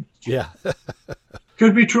scream. Yeah.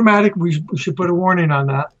 Could be traumatic. We should put a warning on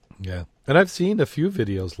that. Yeah. And I've seen a few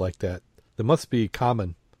videos like that. That must be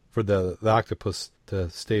common for the octopus to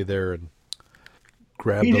stay there and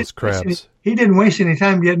grab those crabs. He didn't waste any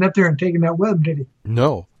time getting up there and taking that web, did he?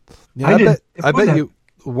 No. Yeah, I bet you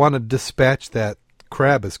want to dispatch that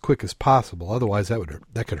crab as quick as possible. Otherwise,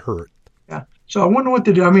 that could hurt. Yeah. So I wonder what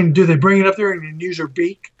they do. I mean, do they bring it up there and use their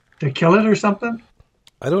beak to kill it or something?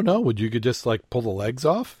 I don't know. Would you could just pull the legs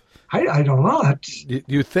off? I don't know.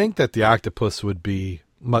 You think that the octopus would be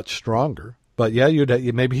much stronger, but yeah,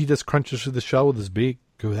 maybe he just crunches through the shell with his beak.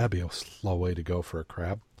 Ooh, that'd be a slow way to go for a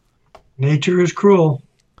crab. Nature is cruel.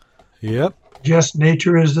 Yep. Just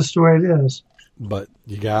nature is just the way it is. But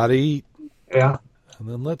you gotta eat. Yeah. And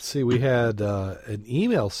then let's see. We had an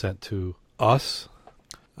email sent to us.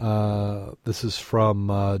 This is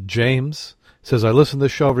from James. It says, I listen to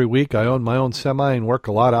this show every week. I own my own semi and work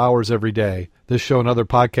a lot of hours every day. This show and other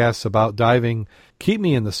podcasts about diving keep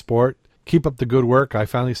me in the sport. Keep up the good work. I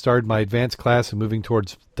finally started my advanced class and moving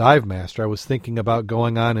towards Dive Master. I was thinking about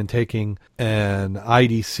going on and taking an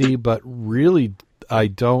IDC, but really I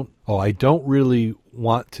don't really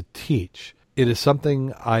want to teach. It is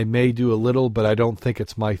something I may do a little, but I don't think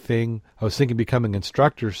it's my thing. I was thinking becoming an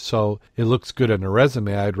instructor, so it looks good on a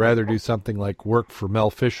resume. I'd rather do something like work for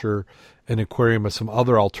Mel Fisher, an aquarium, or some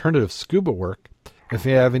other alternative scuba work. If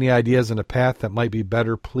you have any ideas on a path that might be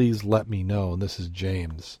better, please let me know. And this is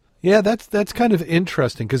James. Yeah, that's kind of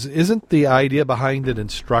interesting, because isn't the idea behind an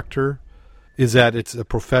instructor is that it's a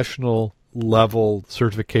professional level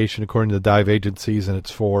certification according to the dive agencies, and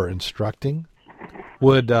it's for instructing?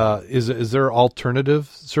 Is there alternative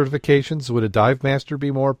certifications? Would a dive master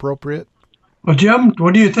be more appropriate? Well, Jim,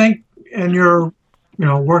 what do you think? And you're,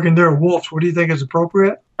 working there at Wolf's, what do you think is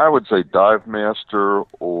appropriate? I would say dive master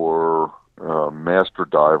or master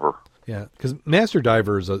diver. Yeah, because master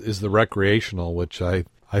diver is the recreational, which I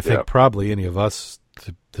think probably any of us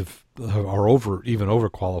are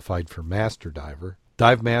overqualified for master diver.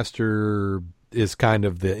 Dive master is kind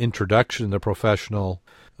of the introduction to the professional.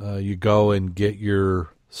 You go and get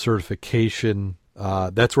your certification.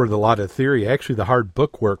 That's where a lot of theory, actually the hard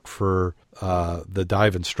book work for the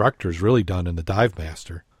dive instructor is really done in the dive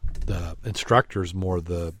master. The instructor's more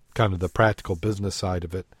the kind of the practical business side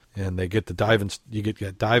of it. And they get you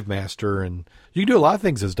get dive master, and you can do a lot of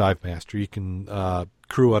things as dive master. You can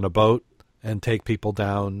crew on a boat and take people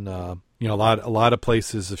down. A lot of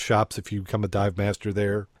places, shops, if you become a dive master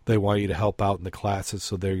there, they want you to help out in the classes.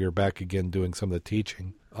 So there you're back again doing some of the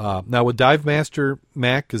teaching. Now with dive master,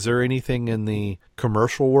 Mac, is there anything in the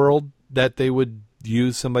commercial world that they would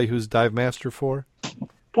use somebody who's dive master for?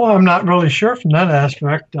 Well, I'm not really sure from that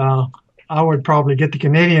aspect. I would probably get the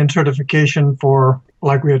Canadian certification for,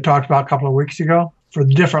 like we had talked about a couple of weeks ago, for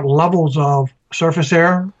the different levels of surface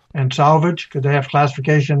air and salvage, because they have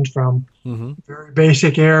classifications from very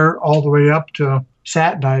basic air all the way up to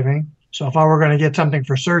sat diving. So if I were going to get something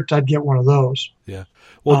for certs, I'd get one of those. Yeah.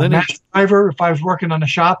 Well, then master diver, if I was working on a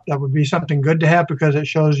shop, that would be something good to have, because it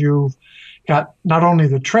shows you've got not only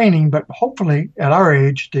the training, but hopefully at our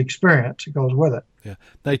age, the experience that goes with it. Yeah.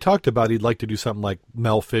 Now, he talked about he'd like to do something like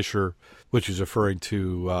Mel Fisher, which is referring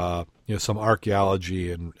to some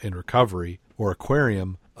archaeology and recovery, or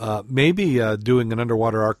aquarium. Maybe doing an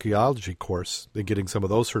underwater archaeology course and getting some of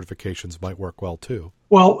those certifications might work well too.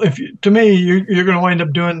 Well, to me, you're going to wind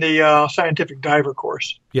up doing the scientific diver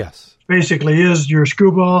course. Yes. Basically is your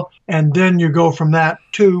scuba, and then you go from that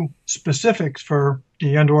to specifics for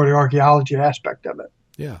the underwater archaeology aspect of it.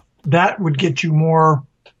 Yeah. That would get you more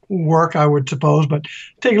work, I would suppose. But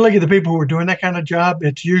take a look at the people who are doing that kind of job.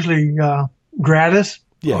 It's usually gratis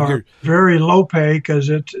or very low pay, because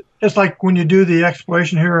it's like when you do the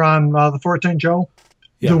exploration here on the Fort St. Joe,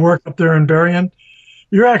 the work up there in Berrien,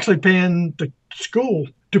 you're actually paying the school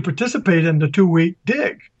to participate in the 2-week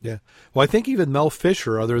dig. Yeah. Well, I think even Mel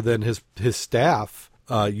Fisher, other than his staff,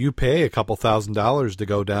 you pay a couple $1,000s to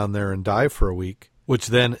go down there and dive for a week, which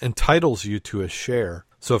then entitles you to a share.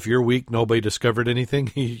 So if your week nobody discovered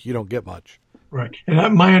anything, you don't get much. Right.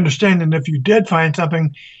 And my understanding, if you did find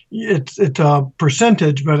something, it's a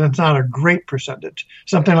percentage, but it's not a great percentage.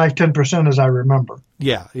 Something like 10%, as I remember.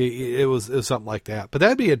 Yeah, it was something like that. But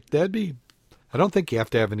that'd be. I don't think you have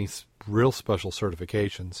to have any real special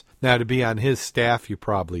certifications. Now, to be on his staff, you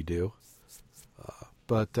probably do.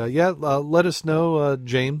 Let us know,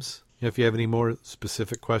 James, if you have any more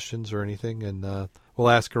specific questions or anything, and we'll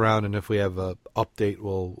ask around. And if we have an update,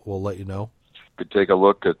 we'll let you know. You could take a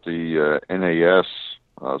look at the NAS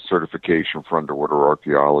certification for underwater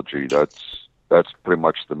archaeology. That's pretty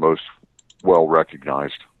much the most well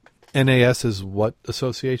recognized. NAS is what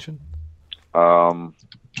association? I'm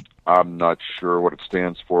not sure what it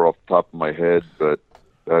stands for off the top of my head, but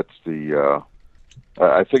that's the.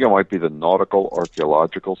 I think it might be the Nautical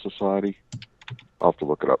Archaeological Society. I'll have to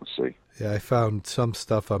look it up and see. Yeah, I found some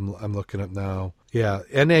stuff I'm looking up now. Yeah,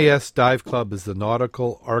 NAS Dive Club is the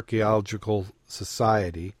Nautical Archaeological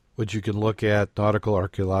Society, which you can look at Nautical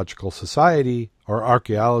Archaeological Society or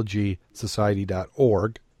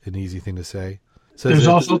archaeologysociety.org, an easy thing to say. There's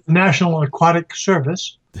also the National Aquatic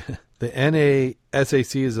Service. The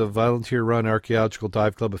NASAC is a volunteer-run archaeological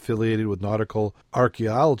dive club affiliated with Nautical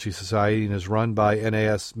Archaeology Society and is run by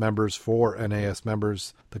NAS members for NAS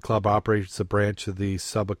members. The club operates a branch of the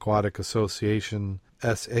Subaquatic Association.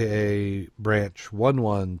 SAA Branch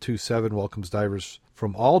 1127 welcomes divers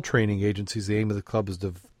from all training agencies. The aim of the club is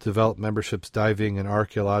to develop membership's diving and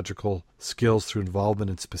archaeological skills through involvement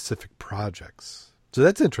in specific projects. So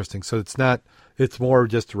that's interesting. So it's more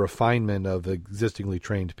just a refinement of existingly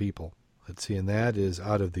trained people. Let's see, and that is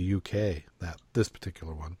out of the UK, this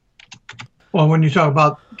particular one. Well, when you talk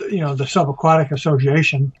about, the Subaquatic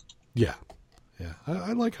Association. Yeah.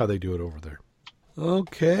 I like how they do it over there.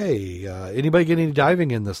 Okay. Anybody get any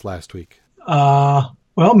diving in this last week? Well,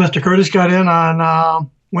 Mr. Curtis got in on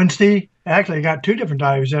Wednesday. Actually, he got 2 different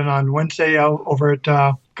dives in on Wednesday over at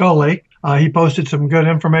Gull Lake. He posted some good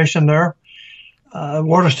information there.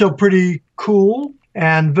 Water's still pretty cool,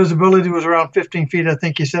 and visibility was around 15 feet, I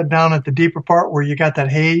think he said, down at the deeper part where you got that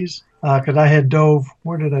haze. Because I had dove.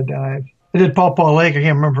 Where did I dive? I did Paw Paw Lake. I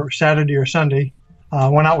can't remember, Saturday or Sunday.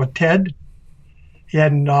 Went out with Ted. He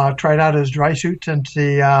hadn't tried out his dry suit since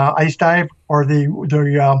the ice dive or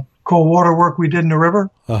the cold water work we did in the river.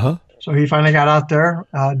 Uh-huh. So he finally got out there,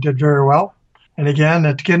 did very well. And again,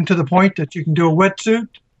 it's getting to the point that you can do a wetsuit.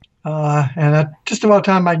 And at just about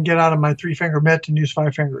time I can get out of my 3-finger mitt and use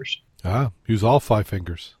 5 fingers. Use all 5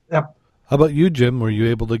 fingers. Yep. How about you, Jim? Were you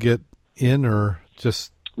able to get in or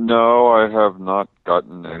just... No, I have not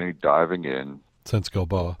gotten any diving in. Since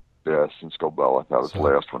Gilboa? Yeah, since Gilboa. That was the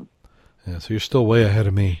last one. Yeah, so you're still way ahead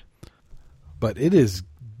of me. But it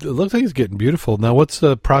looks like it's getting beautiful. Now, what's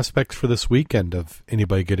the prospects for this weekend of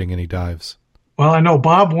anybody getting any dives? Well, I know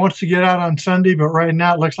Bob wants to get out on Sunday, but right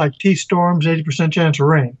now it looks like T-storms, 80% chance of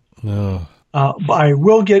rain. Oh. I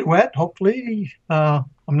will get wet, hopefully. I'm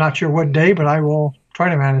not sure what day, but I will try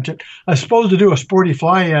to manage it. I was supposed to do a sporty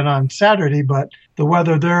fly-in on Saturday, but the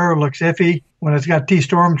weather there looks iffy. When it's got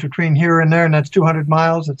T-storms between here and there, and that's 200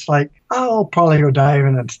 miles, it's like, I'll probably go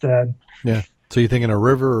diving instead. Yeah. So you thinking a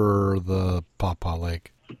river or the Paw Paw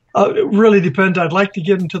Lake? It really depends. I'd like to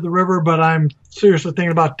get into the river, but I'm seriously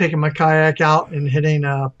thinking about taking my kayak out and hitting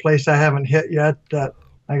a place I haven't hit yet that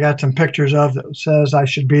I got some pictures of that says I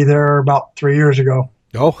should be there about 3 years ago.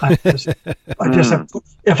 Oh. I just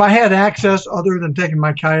if I had access other than taking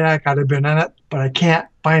my kayak, I'd have been in it, but I can't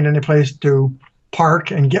find any place to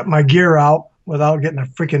park and get my gear out without getting a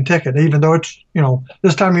freaking ticket, even though it's,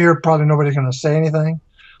 this time of year, probably nobody's going to say anything.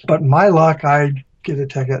 But my luck, I get a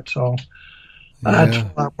ticket. So that's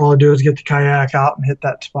what I'll do is get the kayak out and hit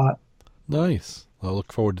that spot. Nice. I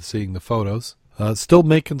look forward to seeing the photos. Still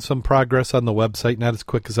making some progress on the website, not as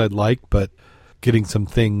quick as I'd like, but getting some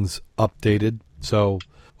things updated. So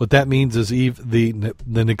what that means is the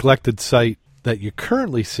neglected site that you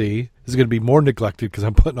currently see is going to be more neglected because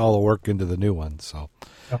I'm putting all the work into the new one. So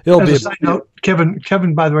it'll be a side note.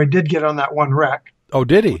 Kevin, by the way, did get on that one wreck. Oh,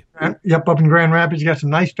 did he? Yep, up in Grand Rapids. He got some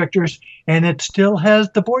nice pictures, and it still has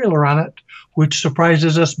the boiler on it, which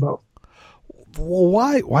surprises us both.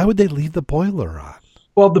 Well, why would they leave the boiler on?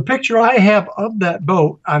 Well, the picture I have of that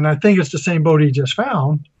boat, and I think it's the same boat he just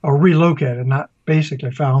found, or relocated, not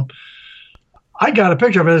basically found. I got a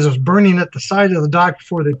picture of it as it was burning at the side of the dock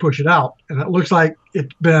before they push it out, and it looks like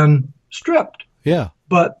it's been stripped. Yeah.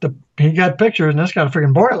 But he got pictures, and it's got a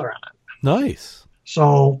freaking boiler on it. Nice.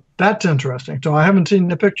 So that's interesting. So I haven't seen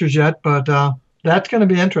the pictures yet, but that's going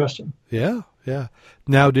to be interesting. Yeah, yeah.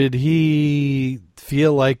 Now, did he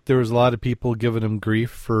feel like there was a lot of people giving him grief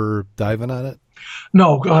for diving on it?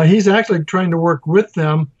 No, he's actually trying to work with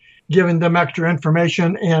them, giving them extra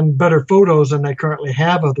information and better photos than they currently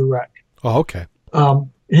have of the wreck. Oh, okay.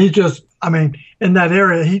 He just, in that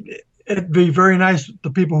area, it'd be very nice. The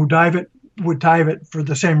people who dive it would dive it for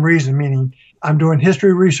the same reason, meaning I'm doing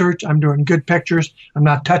history research, I'm doing good pictures, I'm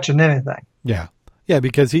not touching anything. Yeah. Yeah,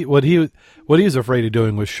 because what he was afraid of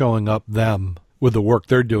doing was showing up them with the work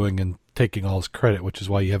they're doing and taking all his credit, which is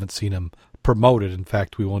why you haven't seen him promoted. In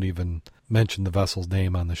fact, we won't even mention the vessel's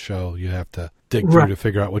name on the show. You have to dig through to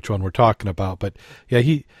figure out which one we're talking about. But yeah,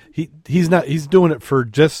 he's doing it for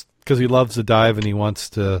just because he loves the dive and he wants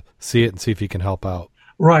to see it and see if he can help out.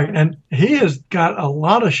 Right. And he has got a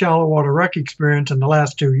lot of shallow water wreck experience in the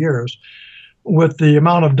last 2 years. With the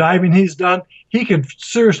amount of diving he's done, he could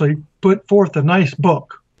seriously put forth a nice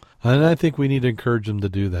book. And I think we need to encourage him to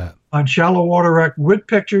do that. On shallow water wreck with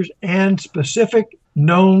pictures and specific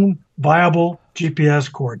known viable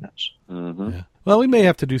GPS coordinates. Mm-hmm. Yeah. Well, we may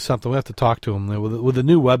have to do something. We have to talk to him with the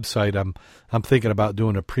new website. I'm thinking about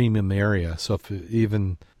doing a premium area. So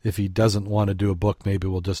if he doesn't want to do a book, maybe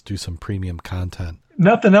we'll just do some premium content.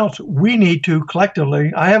 Nothing else. We need to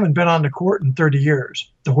collectively. I haven't been on the court in 30 years.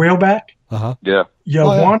 The whaleback. Yeah. You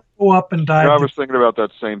want to go up and dive. I was thinking about that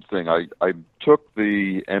same thing. I took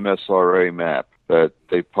the MSRA map that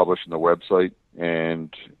they published on the website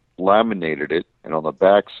and laminated it, and on the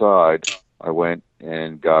back side, I went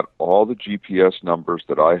and got all the GPS numbers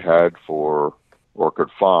that I had for or could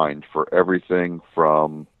find for everything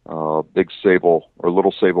from Big Sable or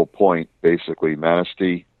Little Sable Point, basically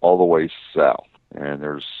Manistee, all the way south. And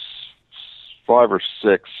there's 5 or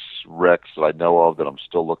 6 wrecks that I know of that I'm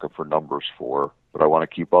still looking for numbers for, but I want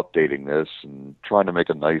to keep updating this and trying to make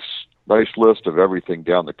a nice list of everything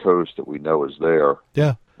down the coast that we know is there.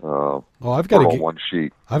 Yeah. I've got to get one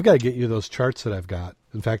sheet. I've got to get you those charts that I've got.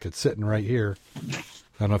 In fact, it's sitting right here. I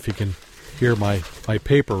don't know if you can hear my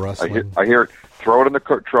paper rustling. I hear it. Throw it in the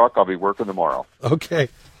truck. I'll be working tomorrow. Okay.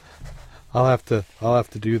 I'll have to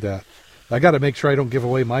do that. I got to make sure I don't give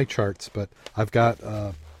away my charts, but I've got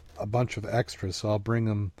a bunch of extras, so I'll bring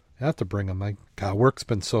them. I have to bring them. Work's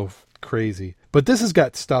been so crazy. But this has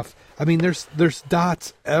got stuff. There's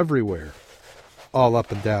dots everywhere, all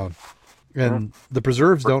up and down. And the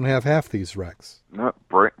preserves don't have half these wrecks. No,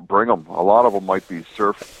 bring them. A lot of them might be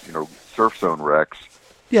surf zone wrecks.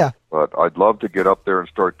 Yeah. But I'd love to get up there and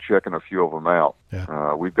start checking a few of them out.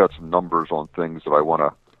 Yeah. We've got some numbers on things that I want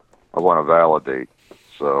to validate.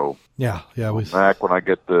 So yeah. Mac, when I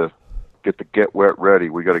get the get wet ready,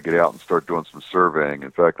 we got to get out and start doing some surveying.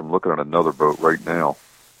 In fact, I'm looking at another boat right now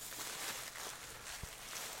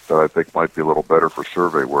that I think might be a little better for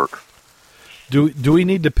survey work. Do we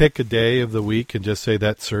need to pick a day of the week and just say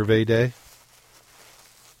that's survey day?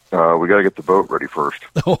 We got to get the boat ready first.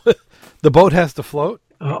 The boat has to float?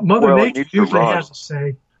 Mother Nature usually has to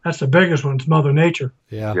say. That's the biggest one. It's Mother Nature.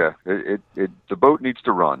 Yeah. Yeah. The boat needs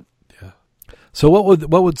to run. Yeah. So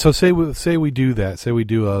what would say we do that? Say we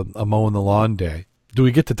do a mowing the lawn day. Do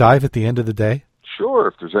we get to dive at the end of the day? Sure.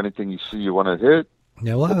 If there's anything you see you want to hit,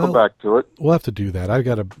 yeah, we'll come back to it. We'll have to do that. I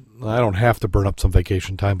don't have to burn up some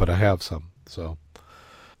vacation time, but I have some. So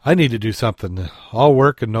I need to do something. All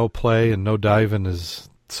work and no play and no diving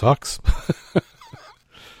sucks.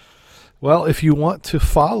 Well, if you want to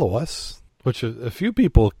follow us, which a few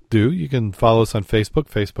people do, you can follow us on Facebook,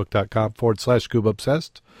 facebook.com/Scuba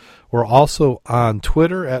Obsessed. We're also on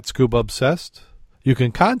Twitter @Scuba Obsessed. You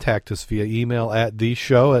can contact us via email at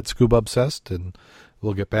theshow@Scuba Obsessed, and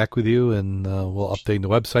we'll get back with you, and we'll update the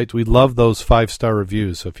website. We love those 5-star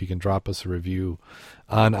reviews, so if you can drop us a review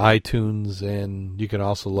on iTunes, and you can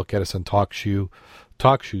also look at us on TalkShoe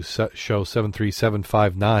Show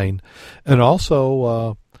 73759, and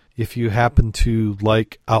also if you happen to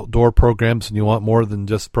like outdoor programs and you want more than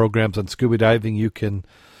just programs on scuba diving, you can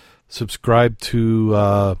subscribe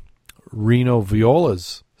to Reno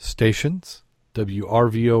Viola's stations,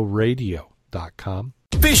 WRVOradio.com.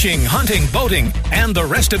 Fishing, hunting, boating, and the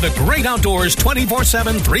rest of the great outdoors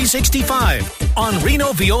 24/7, 365 on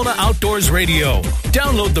Reno Viola Outdoors Radio.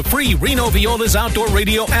 Download the free Reno Viola's Outdoor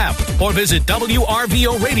Radio app or visit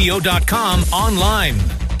WRVOradio.com online.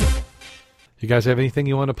 You guys have anything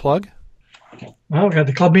you want to plug? Well, we got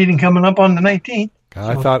the club meeting coming up on the 19th.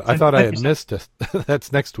 I thought I had missed it.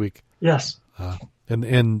 That's next week. Yes.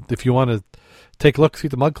 And if you want to take a look, see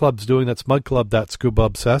what the Mug Club's doing, that's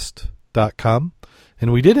mugclub.scubaobsessed.com.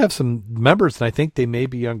 And we did have some members, and I think they may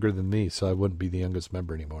be younger than me, so I wouldn't be the youngest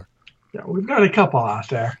member anymore. Yeah, we've got a couple out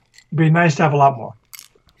there. It'd be nice to have a lot more.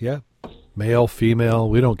 Yeah. Male, female,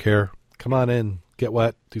 we don't care. Come on in, get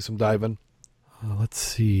wet, do some diving. Let's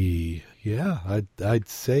see. Yeah, I'd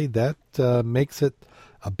say that makes it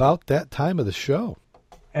about that time of the show.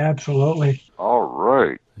 Absolutely. All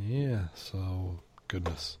right. Yeah, so,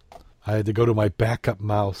 goodness. I had to go to my backup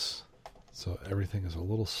mouse, so everything is a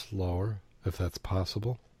little slower, if that's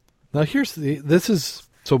possible. Now,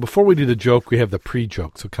 so before we do the joke, we have the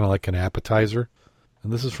pre-joke, so kind of like an appetizer.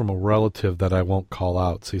 And this is from a relative that I won't call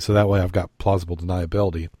out, see, so that way I've got plausible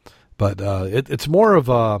deniability. But it's more of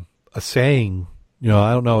a saying, I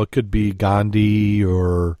don't know, it could be Gandhi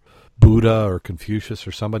or Buddha or Confucius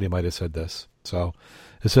or somebody might have said this. So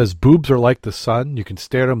it says, boobs are like the sun. You can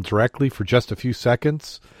stare at them directly for just a few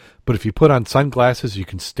seconds, but if you put on sunglasses, you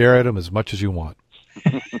can stare at them as much as you want.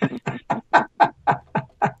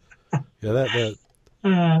 Yeah,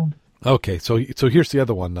 Okay, so here's the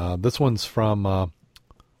other one. This one's from,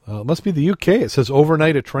 it must be the UK. It says,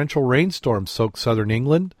 overnight a torrential rainstorm soaked southern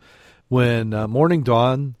England. When morning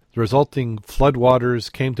dawned, the resulting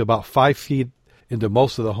floodwaters came to about 5 feet into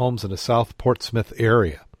most of the homes in the South Portsmouth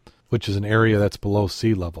area, which is an area that's below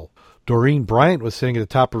sea level. Doreen Bryant was sitting at the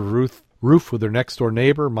top of a roof with her next-door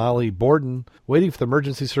neighbor, Molly Borden, waiting for the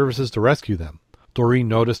emergency services to rescue them. Doreen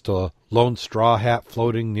noticed a lone straw hat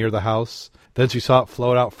floating near the house. Then she saw it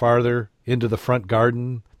float out farther into the front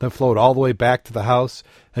garden, then float all the way back to the house,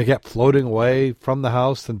 and it kept floating away from the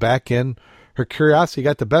house, then back in. Her curiosity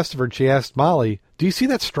got the best of her, and she asked Molly, do you see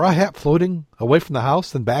that straw hat floating away from the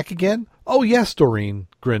house, then back again? Oh, yes, Doreen,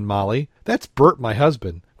 grinned Molly. That's Bert, my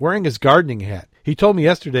husband, wearing his gardening hat. He told me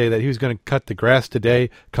yesterday that he was going to cut the grass today,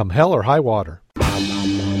 come hell or high water.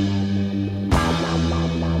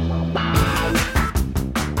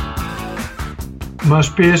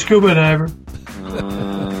 Must be a scuba diver.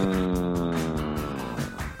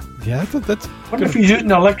 Yeah, that's. What if he's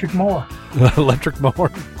using an electric mower? Electric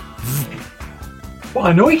mower? Well,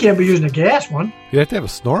 I know he can't be using a gas one. You have to have a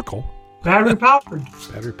snorkel. Battery powered.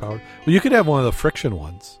 Battery powered. Well, you could have one of the friction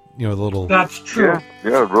ones. The little. That's true.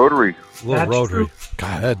 Yeah, rotary. Little rotary. True.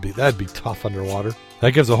 God, that'd be tough underwater.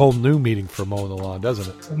 That gives a whole new meaning for mowing the lawn,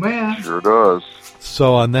 doesn't it? Oh, man. Sure does.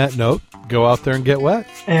 So on that note, go out there and get wet.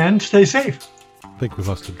 And stay safe. I think we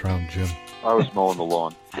must have drowned Jim. I was mowing the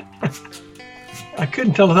lawn. I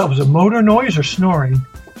couldn't tell if that was a motor noise or snoring.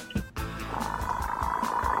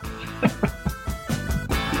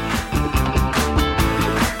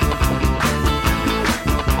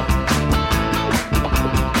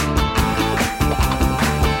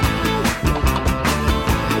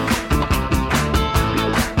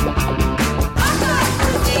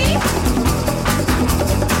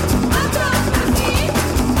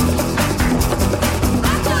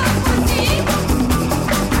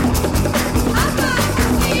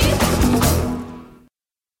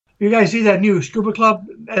 You guys see that new scuba club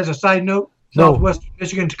as a side note? No. Southwest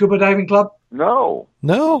Michigan Scuba Diving Club? No.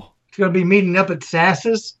 It's going to be meeting up at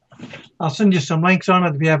Sas's. I'll send you some links on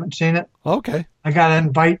it if you haven't seen it. Okay. I got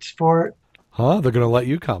invites for it. Huh? They're going to let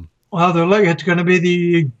you come. Well, it's going to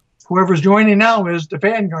be whoever's joining now is the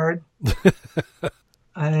Vanguard.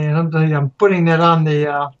 And I'm putting that on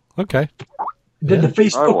the... Okay. The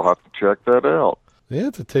Facebook. I will have to check that out.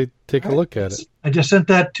 Yeah, to take a look at it. I just sent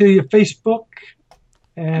that to you, Facebook.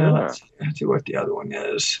 And let's see what the other one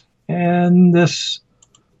is. And this,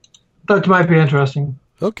 that might be interesting.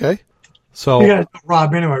 Okay. So you guys know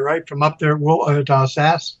Rob anyway, right? From up there at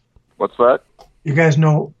SAS. What's that? You guys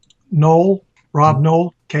know Knoll, Rob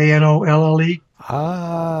Knoll, Knolle.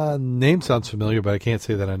 Name sounds familiar, but I can't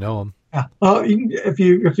say that I know him. Yeah. Well, if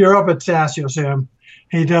you're up at SAS, you'll see him.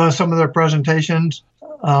 He does some of their presentations,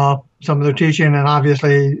 some of their teaching, and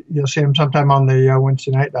obviously you'll see him sometime on the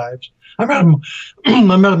Wednesday night dives. I met him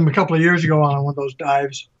a couple of years ago on one of those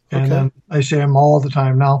dives, and I see him all the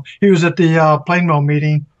time now. He was at the Plainwell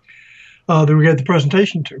meeting that we had the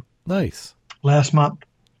presentation to. Nice. Last month.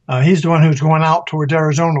 He's the one who's going out towards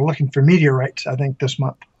Arizona looking for meteorites, I think, this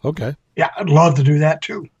month. Okay. Yeah, I'd love to do that,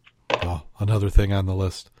 too. Oh, another thing on the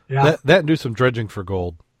list. Yeah. That and do some dredging for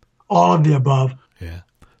gold. All of the above. Yeah.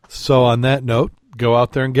 So on that note, go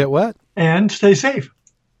out there and get wet. And stay safe.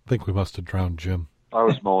 I think we must have drowned Jim. I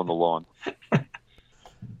was mowing the lawn.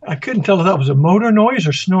 I couldn't tell if that was a motor noise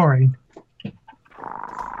or snoring.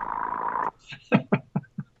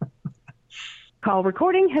 Call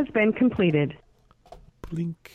recording has been completed. Blink.